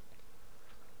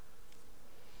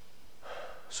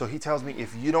 So he tells me,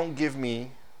 if you don't give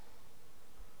me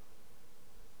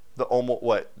the almost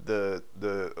the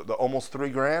almost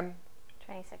 $3,000,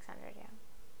 $2,600,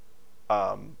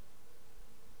 yeah.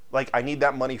 Like I need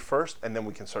that money first, and then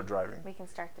we can start driving. We can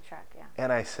start the truck, yeah.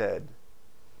 And I said,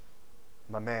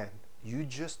 my man, you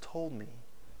just told me.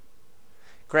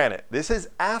 Granted, this is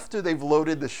after they've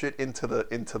loaded the shit into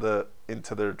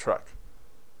their truck.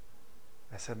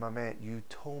 I said, my man, you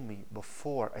told me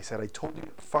before. I said, I told you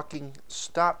to fucking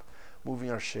stop moving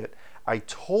our shit. I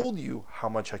told you how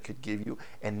much I could give you.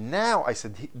 And now I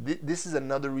said, this is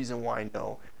another reason why I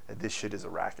know that this shit is a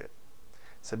racket.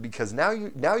 I said, because now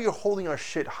you're holding our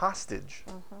shit hostage,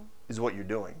 is what you're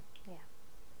doing. Yeah.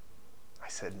 I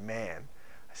said, man.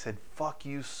 I said, fuck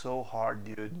you so hard,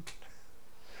 dude. And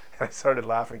I started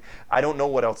laughing. I don't know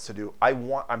what else to do.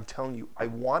 I'm telling you, I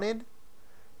wanted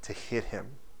to hit him.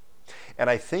 And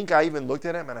I think I even looked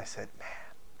at him and I said, man,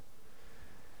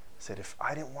 I said, if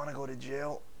I didn't want to go to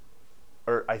jail,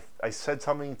 or I said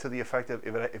something to the effect of,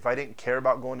 if I didn't care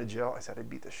about going to jail, I said I'd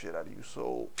beat the shit out of you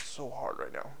so hard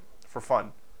right now. For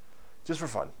fun. Just for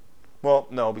fun. Well,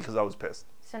 no, because I was pissed.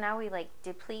 So now we like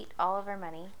deplete all of our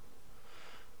money.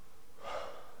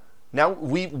 Now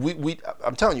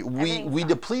I'm telling you, we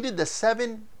depleted the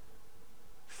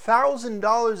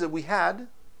 $7,000 that we had.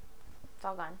 It's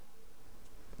all gone.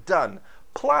 Done.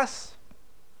 Plus,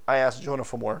 I asked Jonah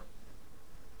for more.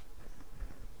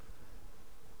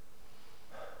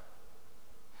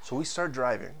 So we start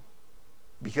driving.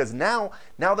 Because now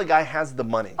the guy has the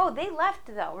money. Oh, they left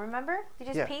though, remember? They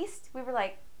just pieced. We were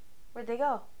like, where'd they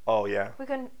go? Oh, yeah.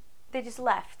 They just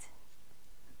left.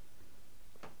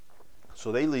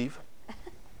 So they leave.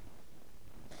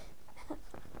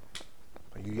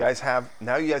 You guys have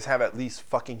at least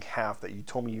fucking half that you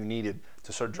told me you needed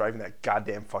to start driving that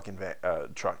goddamn fucking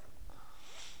truck.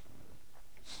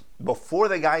 Before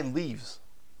the guy leaves,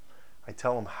 I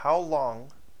tell him how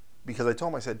long, because I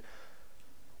told him, I said,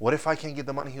 what if I can't get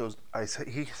the money?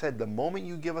 He said, the moment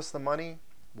you give us the money,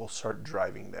 we'll start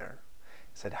driving there.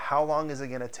 I said, how long is it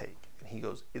going to take? And he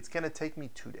goes, it's going to take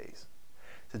me 2 days.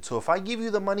 I said, so if I give you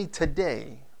the money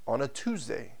today on a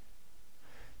Tuesday,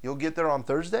 you'll get there on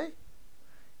Thursday?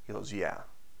 He goes, yeah.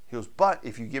 He goes, but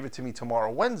if you give it to me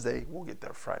tomorrow, Wednesday, we'll get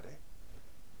there Friday.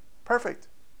 Perfect.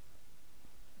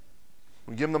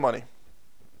 We give him the money.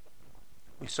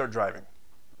 We start driving.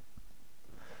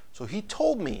 So he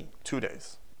told me 2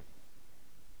 days.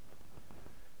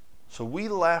 So we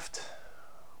left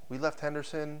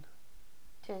Henderson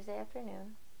Tuesday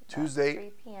afternoon. Tuesday,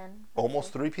 3 p.m.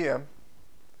 Almost 3 p.m.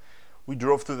 We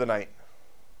drove through the night.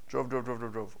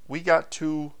 Drove. We got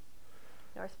to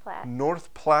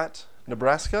North Platte,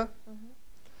 Nebraska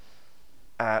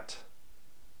at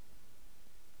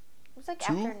it was like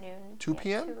afternoon. 2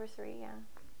 p.m.? 2 or 3, yeah.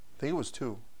 I think it was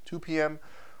 2 p.m.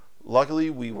 Luckily,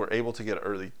 we were able to get an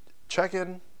early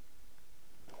check-in.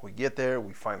 We get there.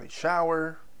 We finally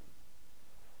shower.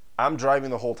 I'm driving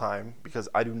the whole time because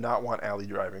I do not want Allie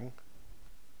driving.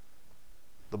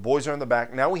 The boys are in the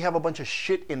back. Now we have a bunch of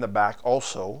shit in the back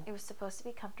also. It was supposed to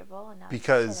be comfortable, and now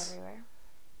because shit everywhere.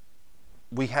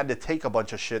 We had to take a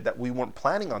bunch of shit that we weren't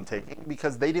planning on taking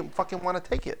because they didn't fucking want to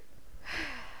take it.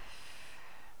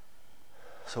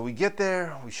 So we get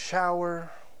there, we shower,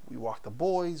 we walk the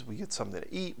boys, we get something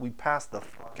to eat, we pass the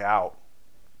fuck out.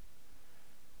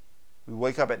 We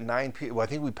wake up at 9 p.m. Well, I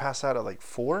think we passed out at like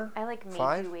 4. I like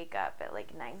made you wake up at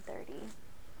like 9:30.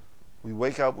 We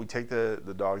wake up, we take the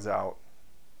dogs out,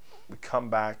 we come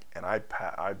back, and I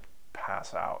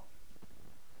pass out.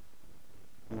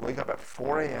 We wake up at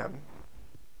 4 a.m.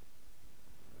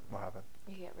 What happened?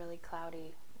 You get really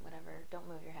cloudy, whatever. Don't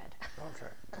move your head.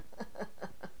 Okay.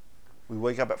 We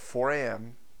wake up at 4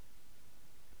 a.m.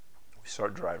 We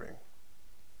start driving.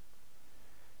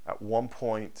 At one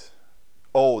point,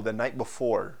 the night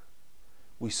before,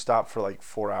 we stopped for like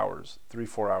 4 hours,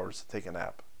 3-4 hours to take a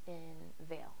nap. In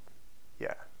Vail.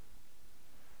 Yeah.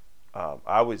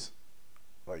 I was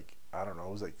like, I don't know,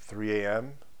 it was like 3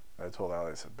 a.m. I told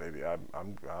Allie, I said, baby, I'm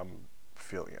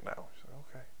feeling it now. She said,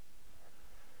 okay.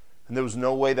 And there was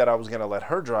no way that I was gonna let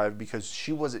her drive because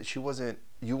you weren't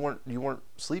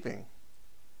sleeping.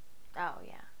 Oh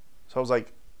yeah. So I was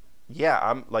like,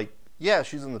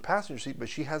 she's in the passenger seat, but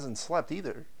she hasn't slept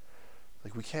either.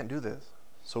 Like, we can't do this.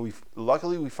 So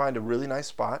luckily we find a really nice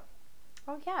spot.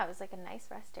 Oh yeah, it was like a nice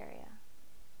rest area.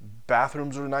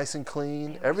 Bathrooms were nice and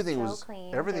clean. Everything was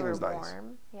clean. Everything was nice.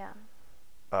 Warm. Yeah.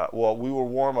 Well, we were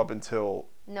warm up until.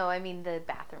 No, I mean the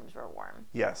bathrooms were warm.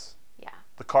 Yes. Yeah.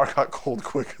 The car got cold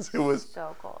quick because it was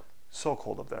so cold. So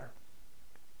cold up there.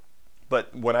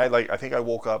 But when I think I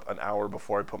woke up an hour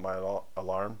before I put my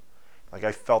alarm. Like,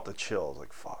 I felt the chill. I was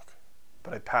like, fuck.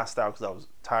 But I passed out because I was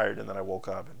tired, and then I woke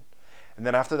up. And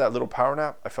then after that little power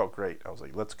nap, I felt great. I was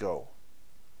like, let's go.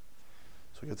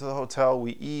 So we get to the hotel,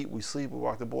 we eat, we sleep, we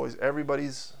walk the boys.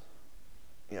 Everybody's,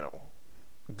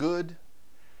 good.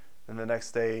 And the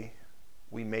next day,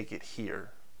 we make it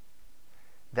here.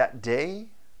 That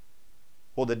day,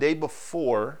 the day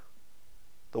before,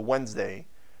 the Wednesday,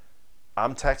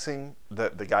 I'm texting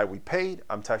the guy we paid.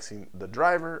 I'm texting the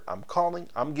driver. I'm calling.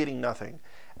 I'm getting nothing.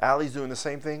 Allie's doing the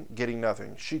same thing, getting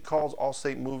nothing. She calls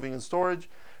Allstate Moving and Storage,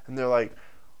 and they're like,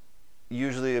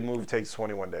 usually a move takes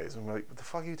 21 days. I'm like, what the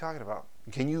fuck are you talking about?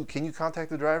 Can you contact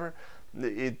the driver?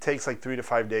 It takes like 3 to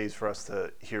 5 days for us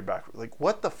to hear back. Like,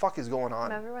 what the fuck is going on?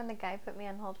 Remember when the guy put me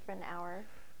on hold for an hour?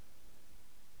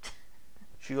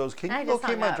 She goes, can you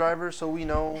locate my driver so we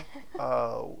know,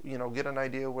 get an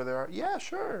idea where they are? Yeah,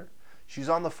 sure. She's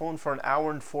on the phone for an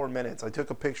hour and 4 minutes. I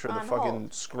took a picture of the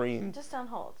fucking screen. Just on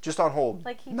hold. Just on hold.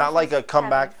 Like, not like a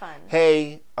comeback. Fun.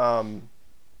 Hey,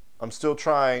 I'm still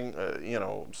trying.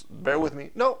 Bear with me.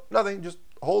 No, nothing. Just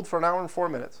hold for an hour and 4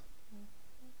 minutes.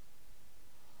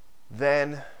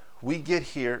 Then we get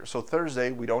here. So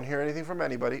Thursday, we don't hear anything from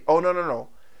anybody. Oh, no.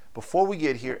 Before we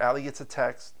get here, Allie gets a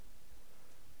text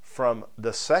from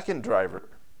the second driver.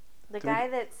 The guy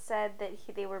that said that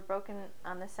they were broken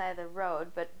on the side of the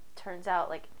road, but turns out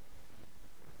like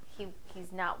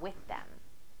he's not with them.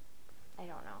 I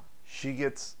don't know. She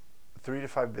gets 3 to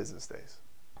 5 business days.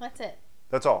 That's it.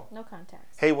 That's all. No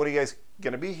context. Hey, when are you guys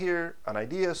going to be here? An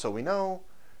idea so we know.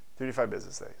 3 to 5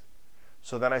 business days.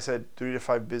 So then I said 3 to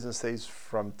 5 business days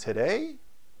from today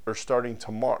or starting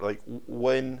tomorrow? Like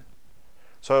when?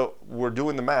 So we're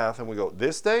doing the math and we go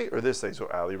this day or this day. So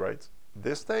Allie writes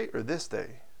this day or this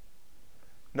day.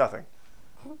 Nothing.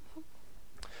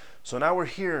 So now we're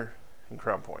here in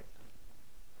Crown Point.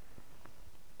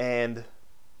 And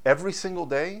every single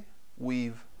day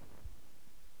we've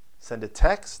sent a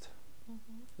text.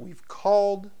 We've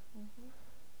called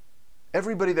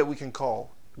everybody that we can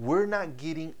call. We're not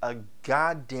getting a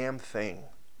goddamn thing.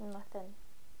 Nothing.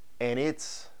 And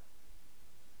it's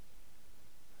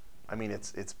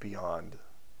beyond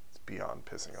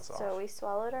pissing us off. So we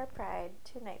swallowed our pride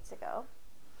 2 nights ago.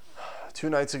 2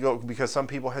 nights ago, because some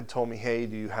people had told me, hey,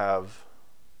 do you have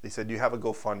a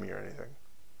GoFundMe or anything?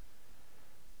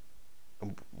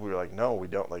 And we were like, no, we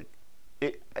don't. Like,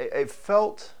 it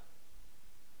felt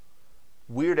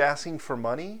weird asking for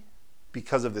money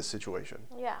because of this situation.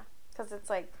 Yeah, because it's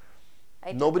like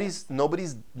nobody's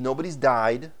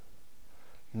died.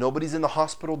 Nobody's in the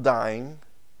hospital dying.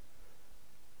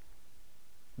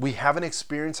 We haven't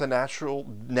experienced a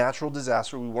natural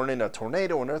disaster. We weren't in a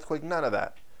tornado, an earthquake, none of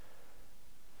that.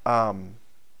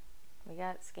 We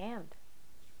got scammed.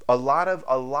 A lot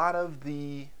of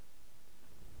the,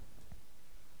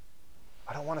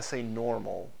 I don't want to say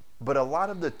normal, but a lot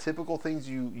of the typical things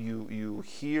you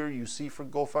hear, you see for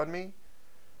GoFundMe,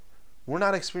 we're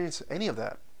not experiencing any of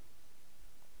that.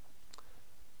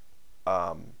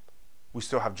 We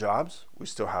still have jobs. We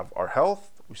still have our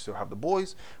health. We still have the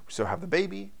boys. We still have the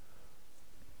baby.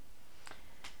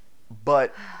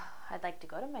 But I'd like to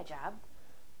go to my job.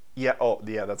 Yeah. Oh,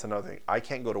 yeah. That's another thing. I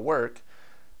can't go to work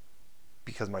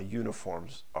because my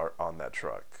uniforms are on that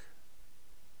truck.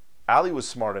 Allie was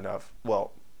smart enough.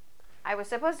 Well, I was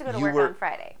supposed to go to work on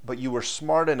Friday. But you were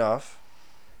smart enough,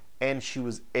 and she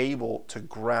was able to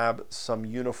grab some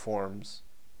uniforms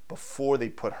before they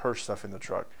put her stuff in the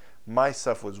truck. My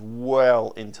stuff was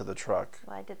well into the truck.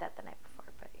 Well, I did that the night before,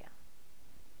 but yeah.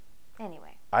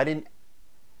 Anyway. I didn't.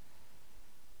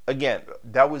 Again,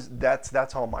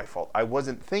 that's all my fault. I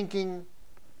wasn't thinking.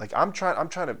 Like I'm trying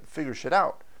to figure shit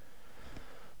out.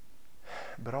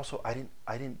 But also, I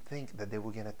didn't think that they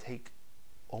were gonna take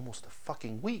almost a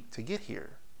fucking week to get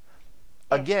here.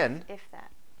 Again, if that.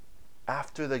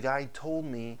 After the guy told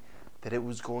me that it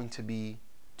was going to be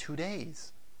 2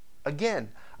 days.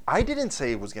 Again, I didn't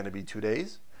say it was going to be 2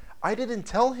 days. I didn't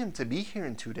tell him to be here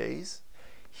in 2 days.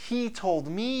 He told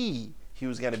me he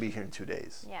was going to be here in 2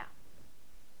 days. Yeah.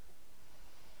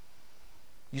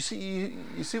 You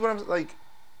see what I'm like?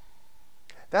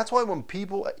 That's why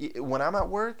when I'm at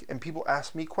work and people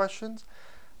ask me questions,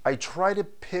 I try to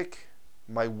pick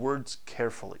my words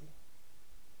carefully.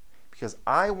 Because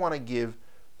I want to give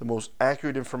the most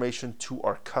accurate information to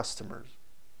our customers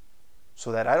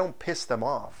so that I don't piss them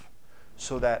off,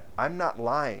 so that I'm not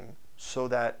lying, so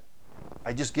that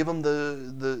I just give them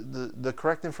the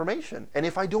correct information. And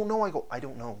if I don't know, I go, I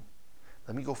don't know.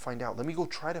 Let me go find out. Let me go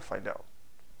try to find out.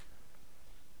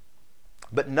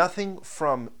 But nothing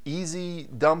from easy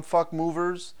dumb fuck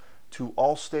movers to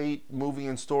Allstate moving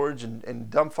and storage and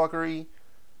dumb fuckery.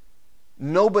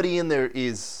 Nobody in there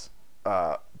is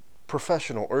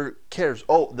professional or cares.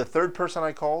 Oh, the third person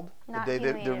I called not the day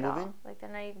they're moving? All. Like they're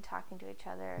not even talking to each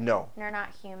other. No. They're not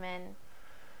human.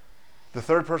 The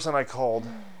third person I called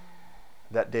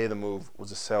that day of the move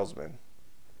was a salesman.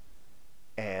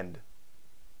 And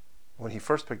when he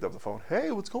first picked up the phone,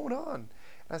 hey, what's going on?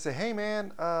 And I said, hey,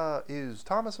 man, is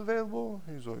Thomas available?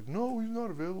 He's like, no, he's not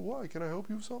available. Why? Can I help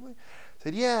you with something? I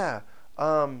said, yeah.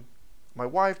 My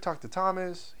wife talked to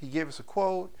Thomas. He gave us a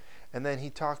quote. And then he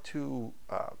talked to,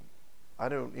 I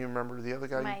don't even remember the other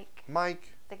guy.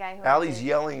 Mike. The guy who Allie's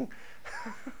yelling.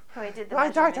 Who I did the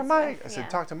I talked to Mike. With, I said,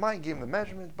 talk to Mike, gave him the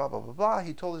measurements, blah, blah, blah, blah.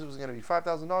 He told us it was going to be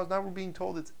 $5,000. Now we're being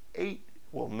told it's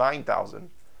 $9,000.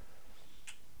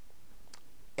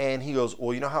 And he goes,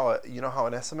 well, you know how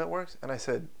an estimate works? And I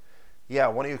said, yeah,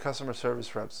 one of your customer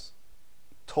service reps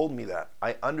told me that.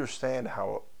 I understand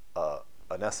how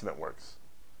an estimate works.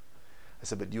 I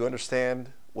said, but do you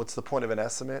understand what's the point of an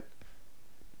estimate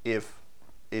if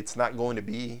it's not going to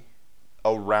be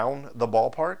around the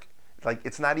ballpark? Like,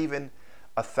 it's not even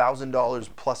 $1,000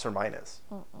 plus or minus.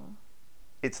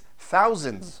 It's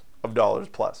thousands of dollars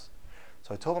plus.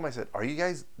 So I told him, I said, are you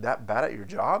guys that bad at your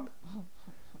job?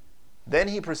 Then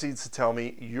he proceeds to tell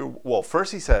me,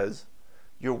 first he says,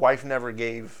 your wife never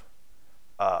gave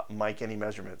Mike any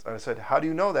measurements. And I said, how do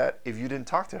you know that if you didn't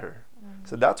talk to her?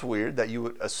 So that's weird that you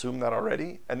would assume that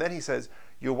already. And then he says,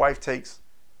 your wife takes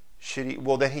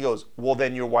shitty, then he goes,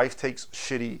 then your wife takes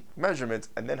shitty measurements,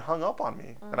 and then hung up on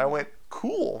me. And I went,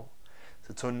 cool.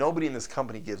 So nobody in this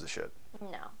company gives a shit.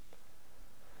 No.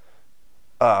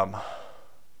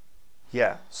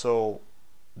 Yeah, so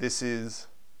this is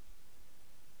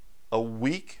a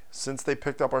week since they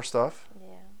picked up our stuff.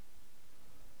 Yeah.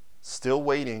 Still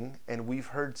waiting, and we've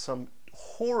heard some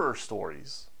horror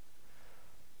stories,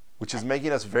 which is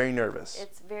making us very nervous.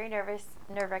 It's very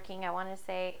nerve-wracking. I want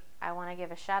to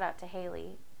give a shout out to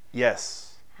Haley.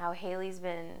 Yes. How Haley's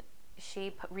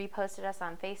she reposted us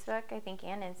on Facebook, I think,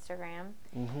 and Instagram.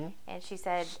 Mm-hmm. And she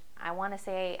said, I want to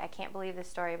say, I can't believe this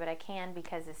story, but I can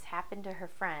because this happened to her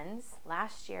friends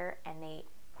last year, and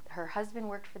her husband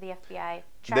worked for the FBI,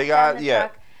 tracked down the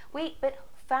truck. Wait, but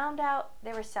found out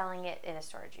they were selling it in a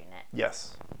storage unit.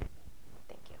 Yes.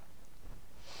 Thank you.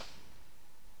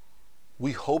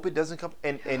 We hope it doesn't come.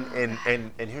 And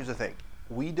here's the thing.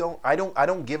 I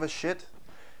don't give a shit.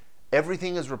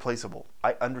 Everything is replaceable.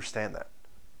 I understand that.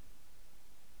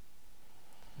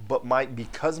 But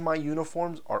because my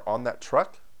uniforms are on that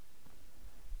truck,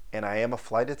 and I am a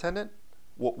flight attendant,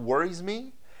 what worries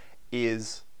me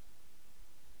is,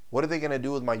 what are they going to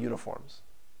do with my uniforms?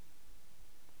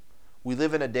 We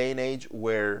live in a day and age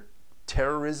where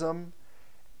terrorism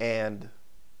and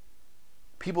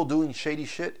people doing shady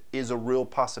shit is a real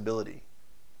possibility.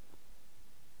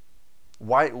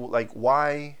 Why?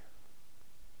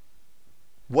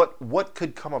 What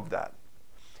could come of that?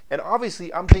 And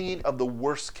obviously, I'm thinking of the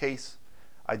worst case.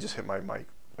 I just hit my mic.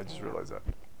 I just realized that.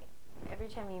 Every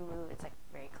time you move, it's like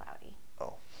very cloudy.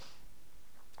 Oh.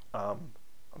 I'm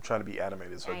trying to be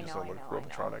animated, so I just don't look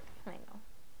robotronic. I know.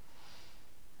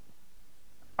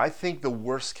 I think the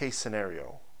worst case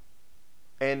scenario,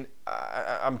 and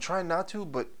I'm trying not to,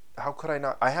 but how could I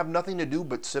not? I have nothing to do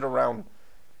but sit around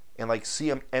and like see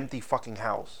an empty fucking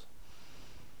house.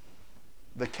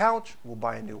 The couch, we'll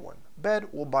buy a new one. Bed,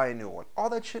 we'll buy a new one. All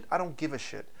that shit, I don't give a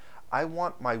shit. I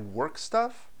want my work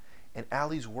stuff, and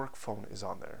Allie's work phone is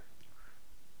on there,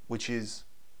 which is,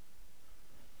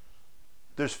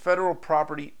 there's federal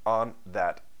property on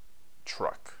that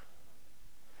truck.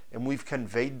 And we've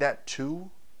conveyed that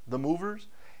to the movers,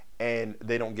 and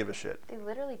they don't give a shit. They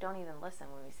literally don't even listen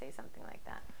when we say something like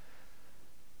that.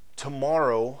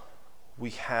 Tomorrow, we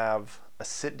have a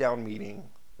sit-down meeting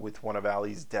with one of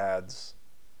Allie's dad's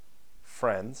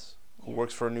friends who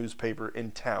works for a newspaper in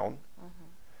town. Mm-hmm.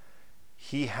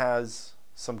 He has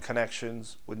some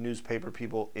connections with newspaper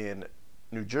people in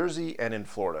New Jersey and in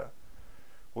Florida.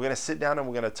 We're going to sit down and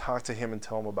we're going to talk to him and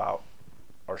tell him about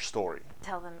our story.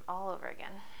 Tell them all over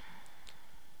again.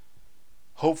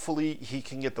 Hopefully he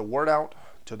can get the word out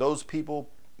to those people,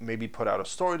 maybe put out a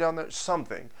story down there,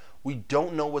 something. We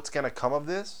don't know what's going to come of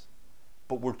this,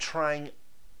 but we're trying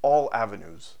all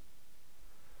avenues.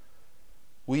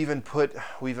 We even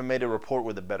made a report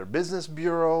with the Better Business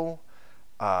Bureau.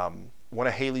 One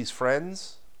of Haley's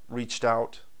friends reached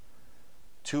out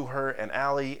to her and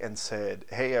Allie and said,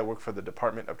 hey, I work for the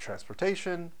Department of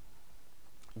Transportation.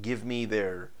 Give me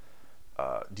their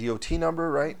DOT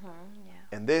number, right? Mm-hmm, yeah.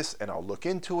 And this, and I'll look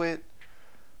into it.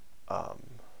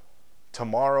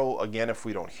 Tomorrow, again, if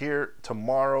we don't hear,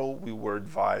 tomorrow we were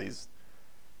advised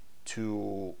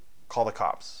to call the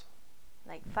cops.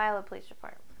 Like file a police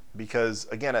report. Because,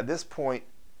 again, at this point,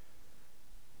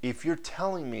 if you're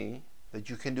telling me that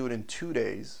you can do it in 2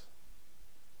 days,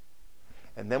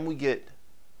 and then we get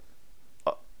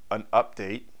an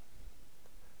update,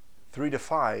 3 to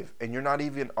 5, and you're not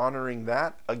even honoring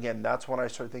that, again, that's when I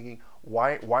start thinking,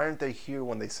 why aren't they here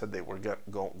when they said they were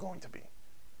going to be?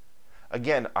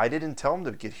 Again, I didn't tell them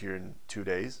to get here in 2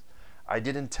 days. I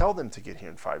didn't tell them to get here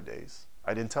in 5 days.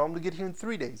 I didn't tell them to get here in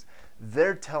 3 days.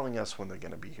 They're telling us when they're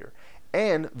going to be here.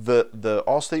 And the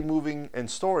Allstate Moving and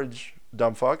Storage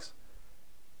dumb fucks,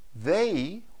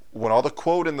 when all the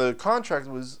quote in the contract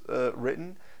was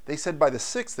written, they said by the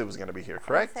 6th it was going to be here,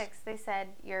 correct? By the 6th. They said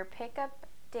your pickup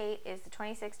date is the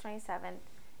 26th, 27th.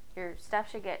 Your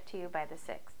stuff should get to you by the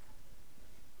 6th.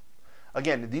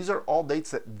 Again, these are all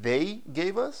dates that they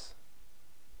gave us.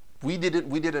 We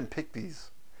didn't pick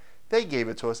these. They gave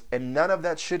it to us, and none of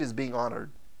that shit is being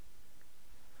honored.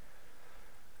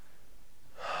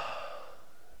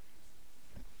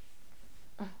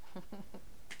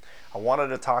 I wanted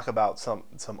to talk about some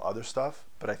other stuff,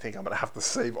 but I think I'm gonna have to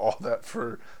save all that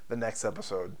for the next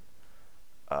episode.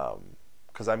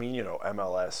 Because I mean,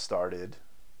 MLS started.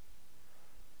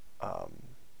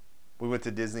 We went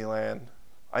to Disneyland.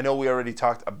 I know we already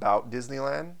talked about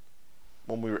Disneyland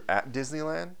when we were at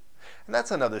Disneyland, and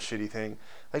that's another shitty thing.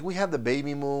 Like, we had the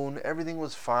baby moon, everything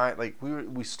was fine. Like,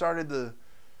 we started the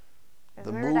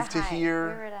move to here.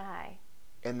 We were at a high.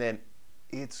 And then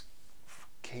it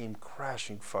came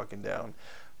crashing fucking down.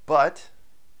 But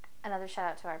another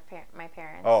shout out to my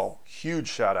parents. Oh, huge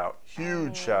shout out.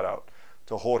 Shout out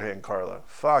to Jorge and Carla.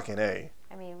 Fucking A.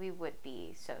 I mean, we would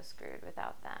be so screwed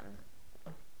without them.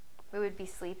 We would be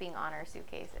sleeping on our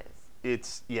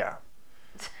suitcases. Yeah.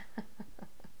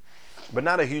 But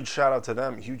not a huge shout out to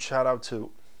them. Huge shout out to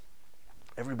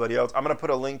everybody else. I'm going to put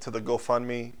a link to the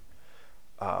GoFundMe.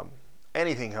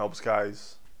 Anything helps,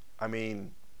 guys. I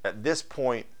mean, at this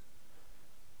point,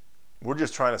 we're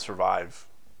just trying to survive.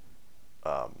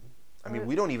 I mean,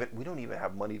 we don't even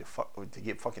have money to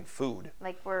get fucking food.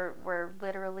 Like, we're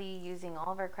literally using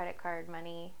all of our credit card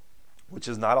money, which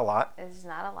is not a lot. It's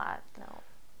not a lot, no.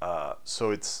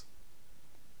 So it's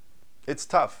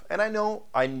tough, and I know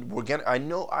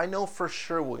for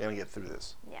sure we're gonna get through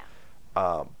this.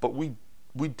 Yeah. But we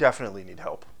definitely need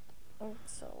help.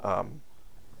 So.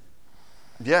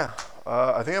 Yeah.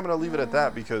 I think I'm gonna leave it at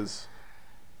that because.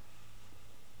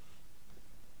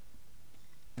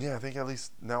 Yeah, I think at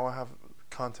least now I have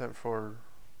content for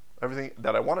everything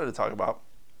that I wanted to talk about.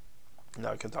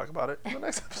 Now I can talk about it in the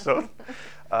next episode.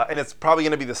 And it's probably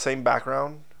going to be the same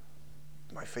background.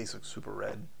 My face looks super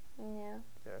red. Yeah.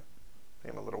 Yeah. I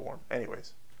think I'm a little warm.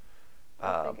 Anyways.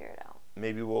 We'll figure it out.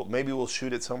 Maybe we'll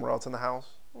shoot it somewhere else in the house.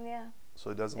 Yeah. So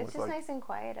it doesn't look like... It's just nice and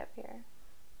quiet up here.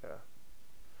 Yeah.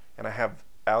 And I have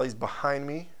Allie's behind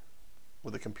me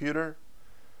with a computer.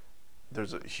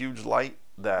 There's a huge light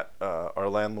that our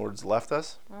landlords left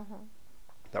us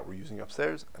that we're using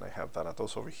upstairs. And I have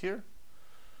Thanatos over here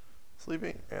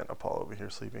sleeping and Apollo over here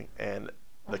sleeping. And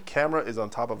the camera is on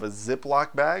top of a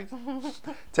Ziploc bag.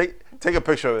 Take a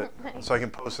picture of it so I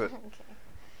can post it. Okay.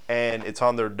 And it's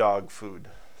on their dog food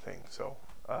thing. So,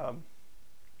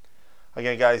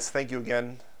 again, guys, thank you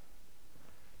again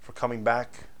for coming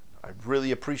back. I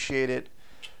really appreciate it.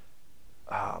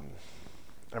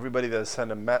 Everybody that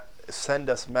send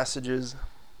us messages,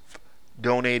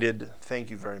 donated, thank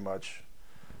you very much.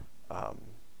 We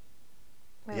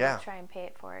will try and pay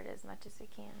it forward as much as we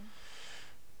can.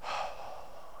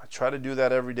 I try to do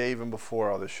that every day, even before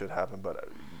all this shit happened, but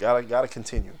gotta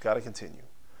continue.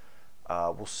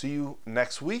 We'll see you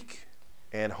next week,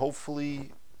 and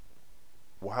hopefully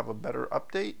we'll have a better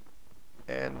update.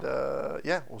 And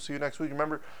we'll see you next week.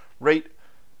 Remember, rate,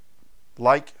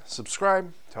 like,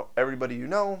 subscribe, tell everybody you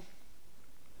know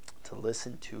to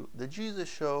listen to The Jesus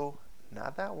Show,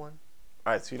 not that one.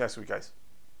 All right, see you next week, guys.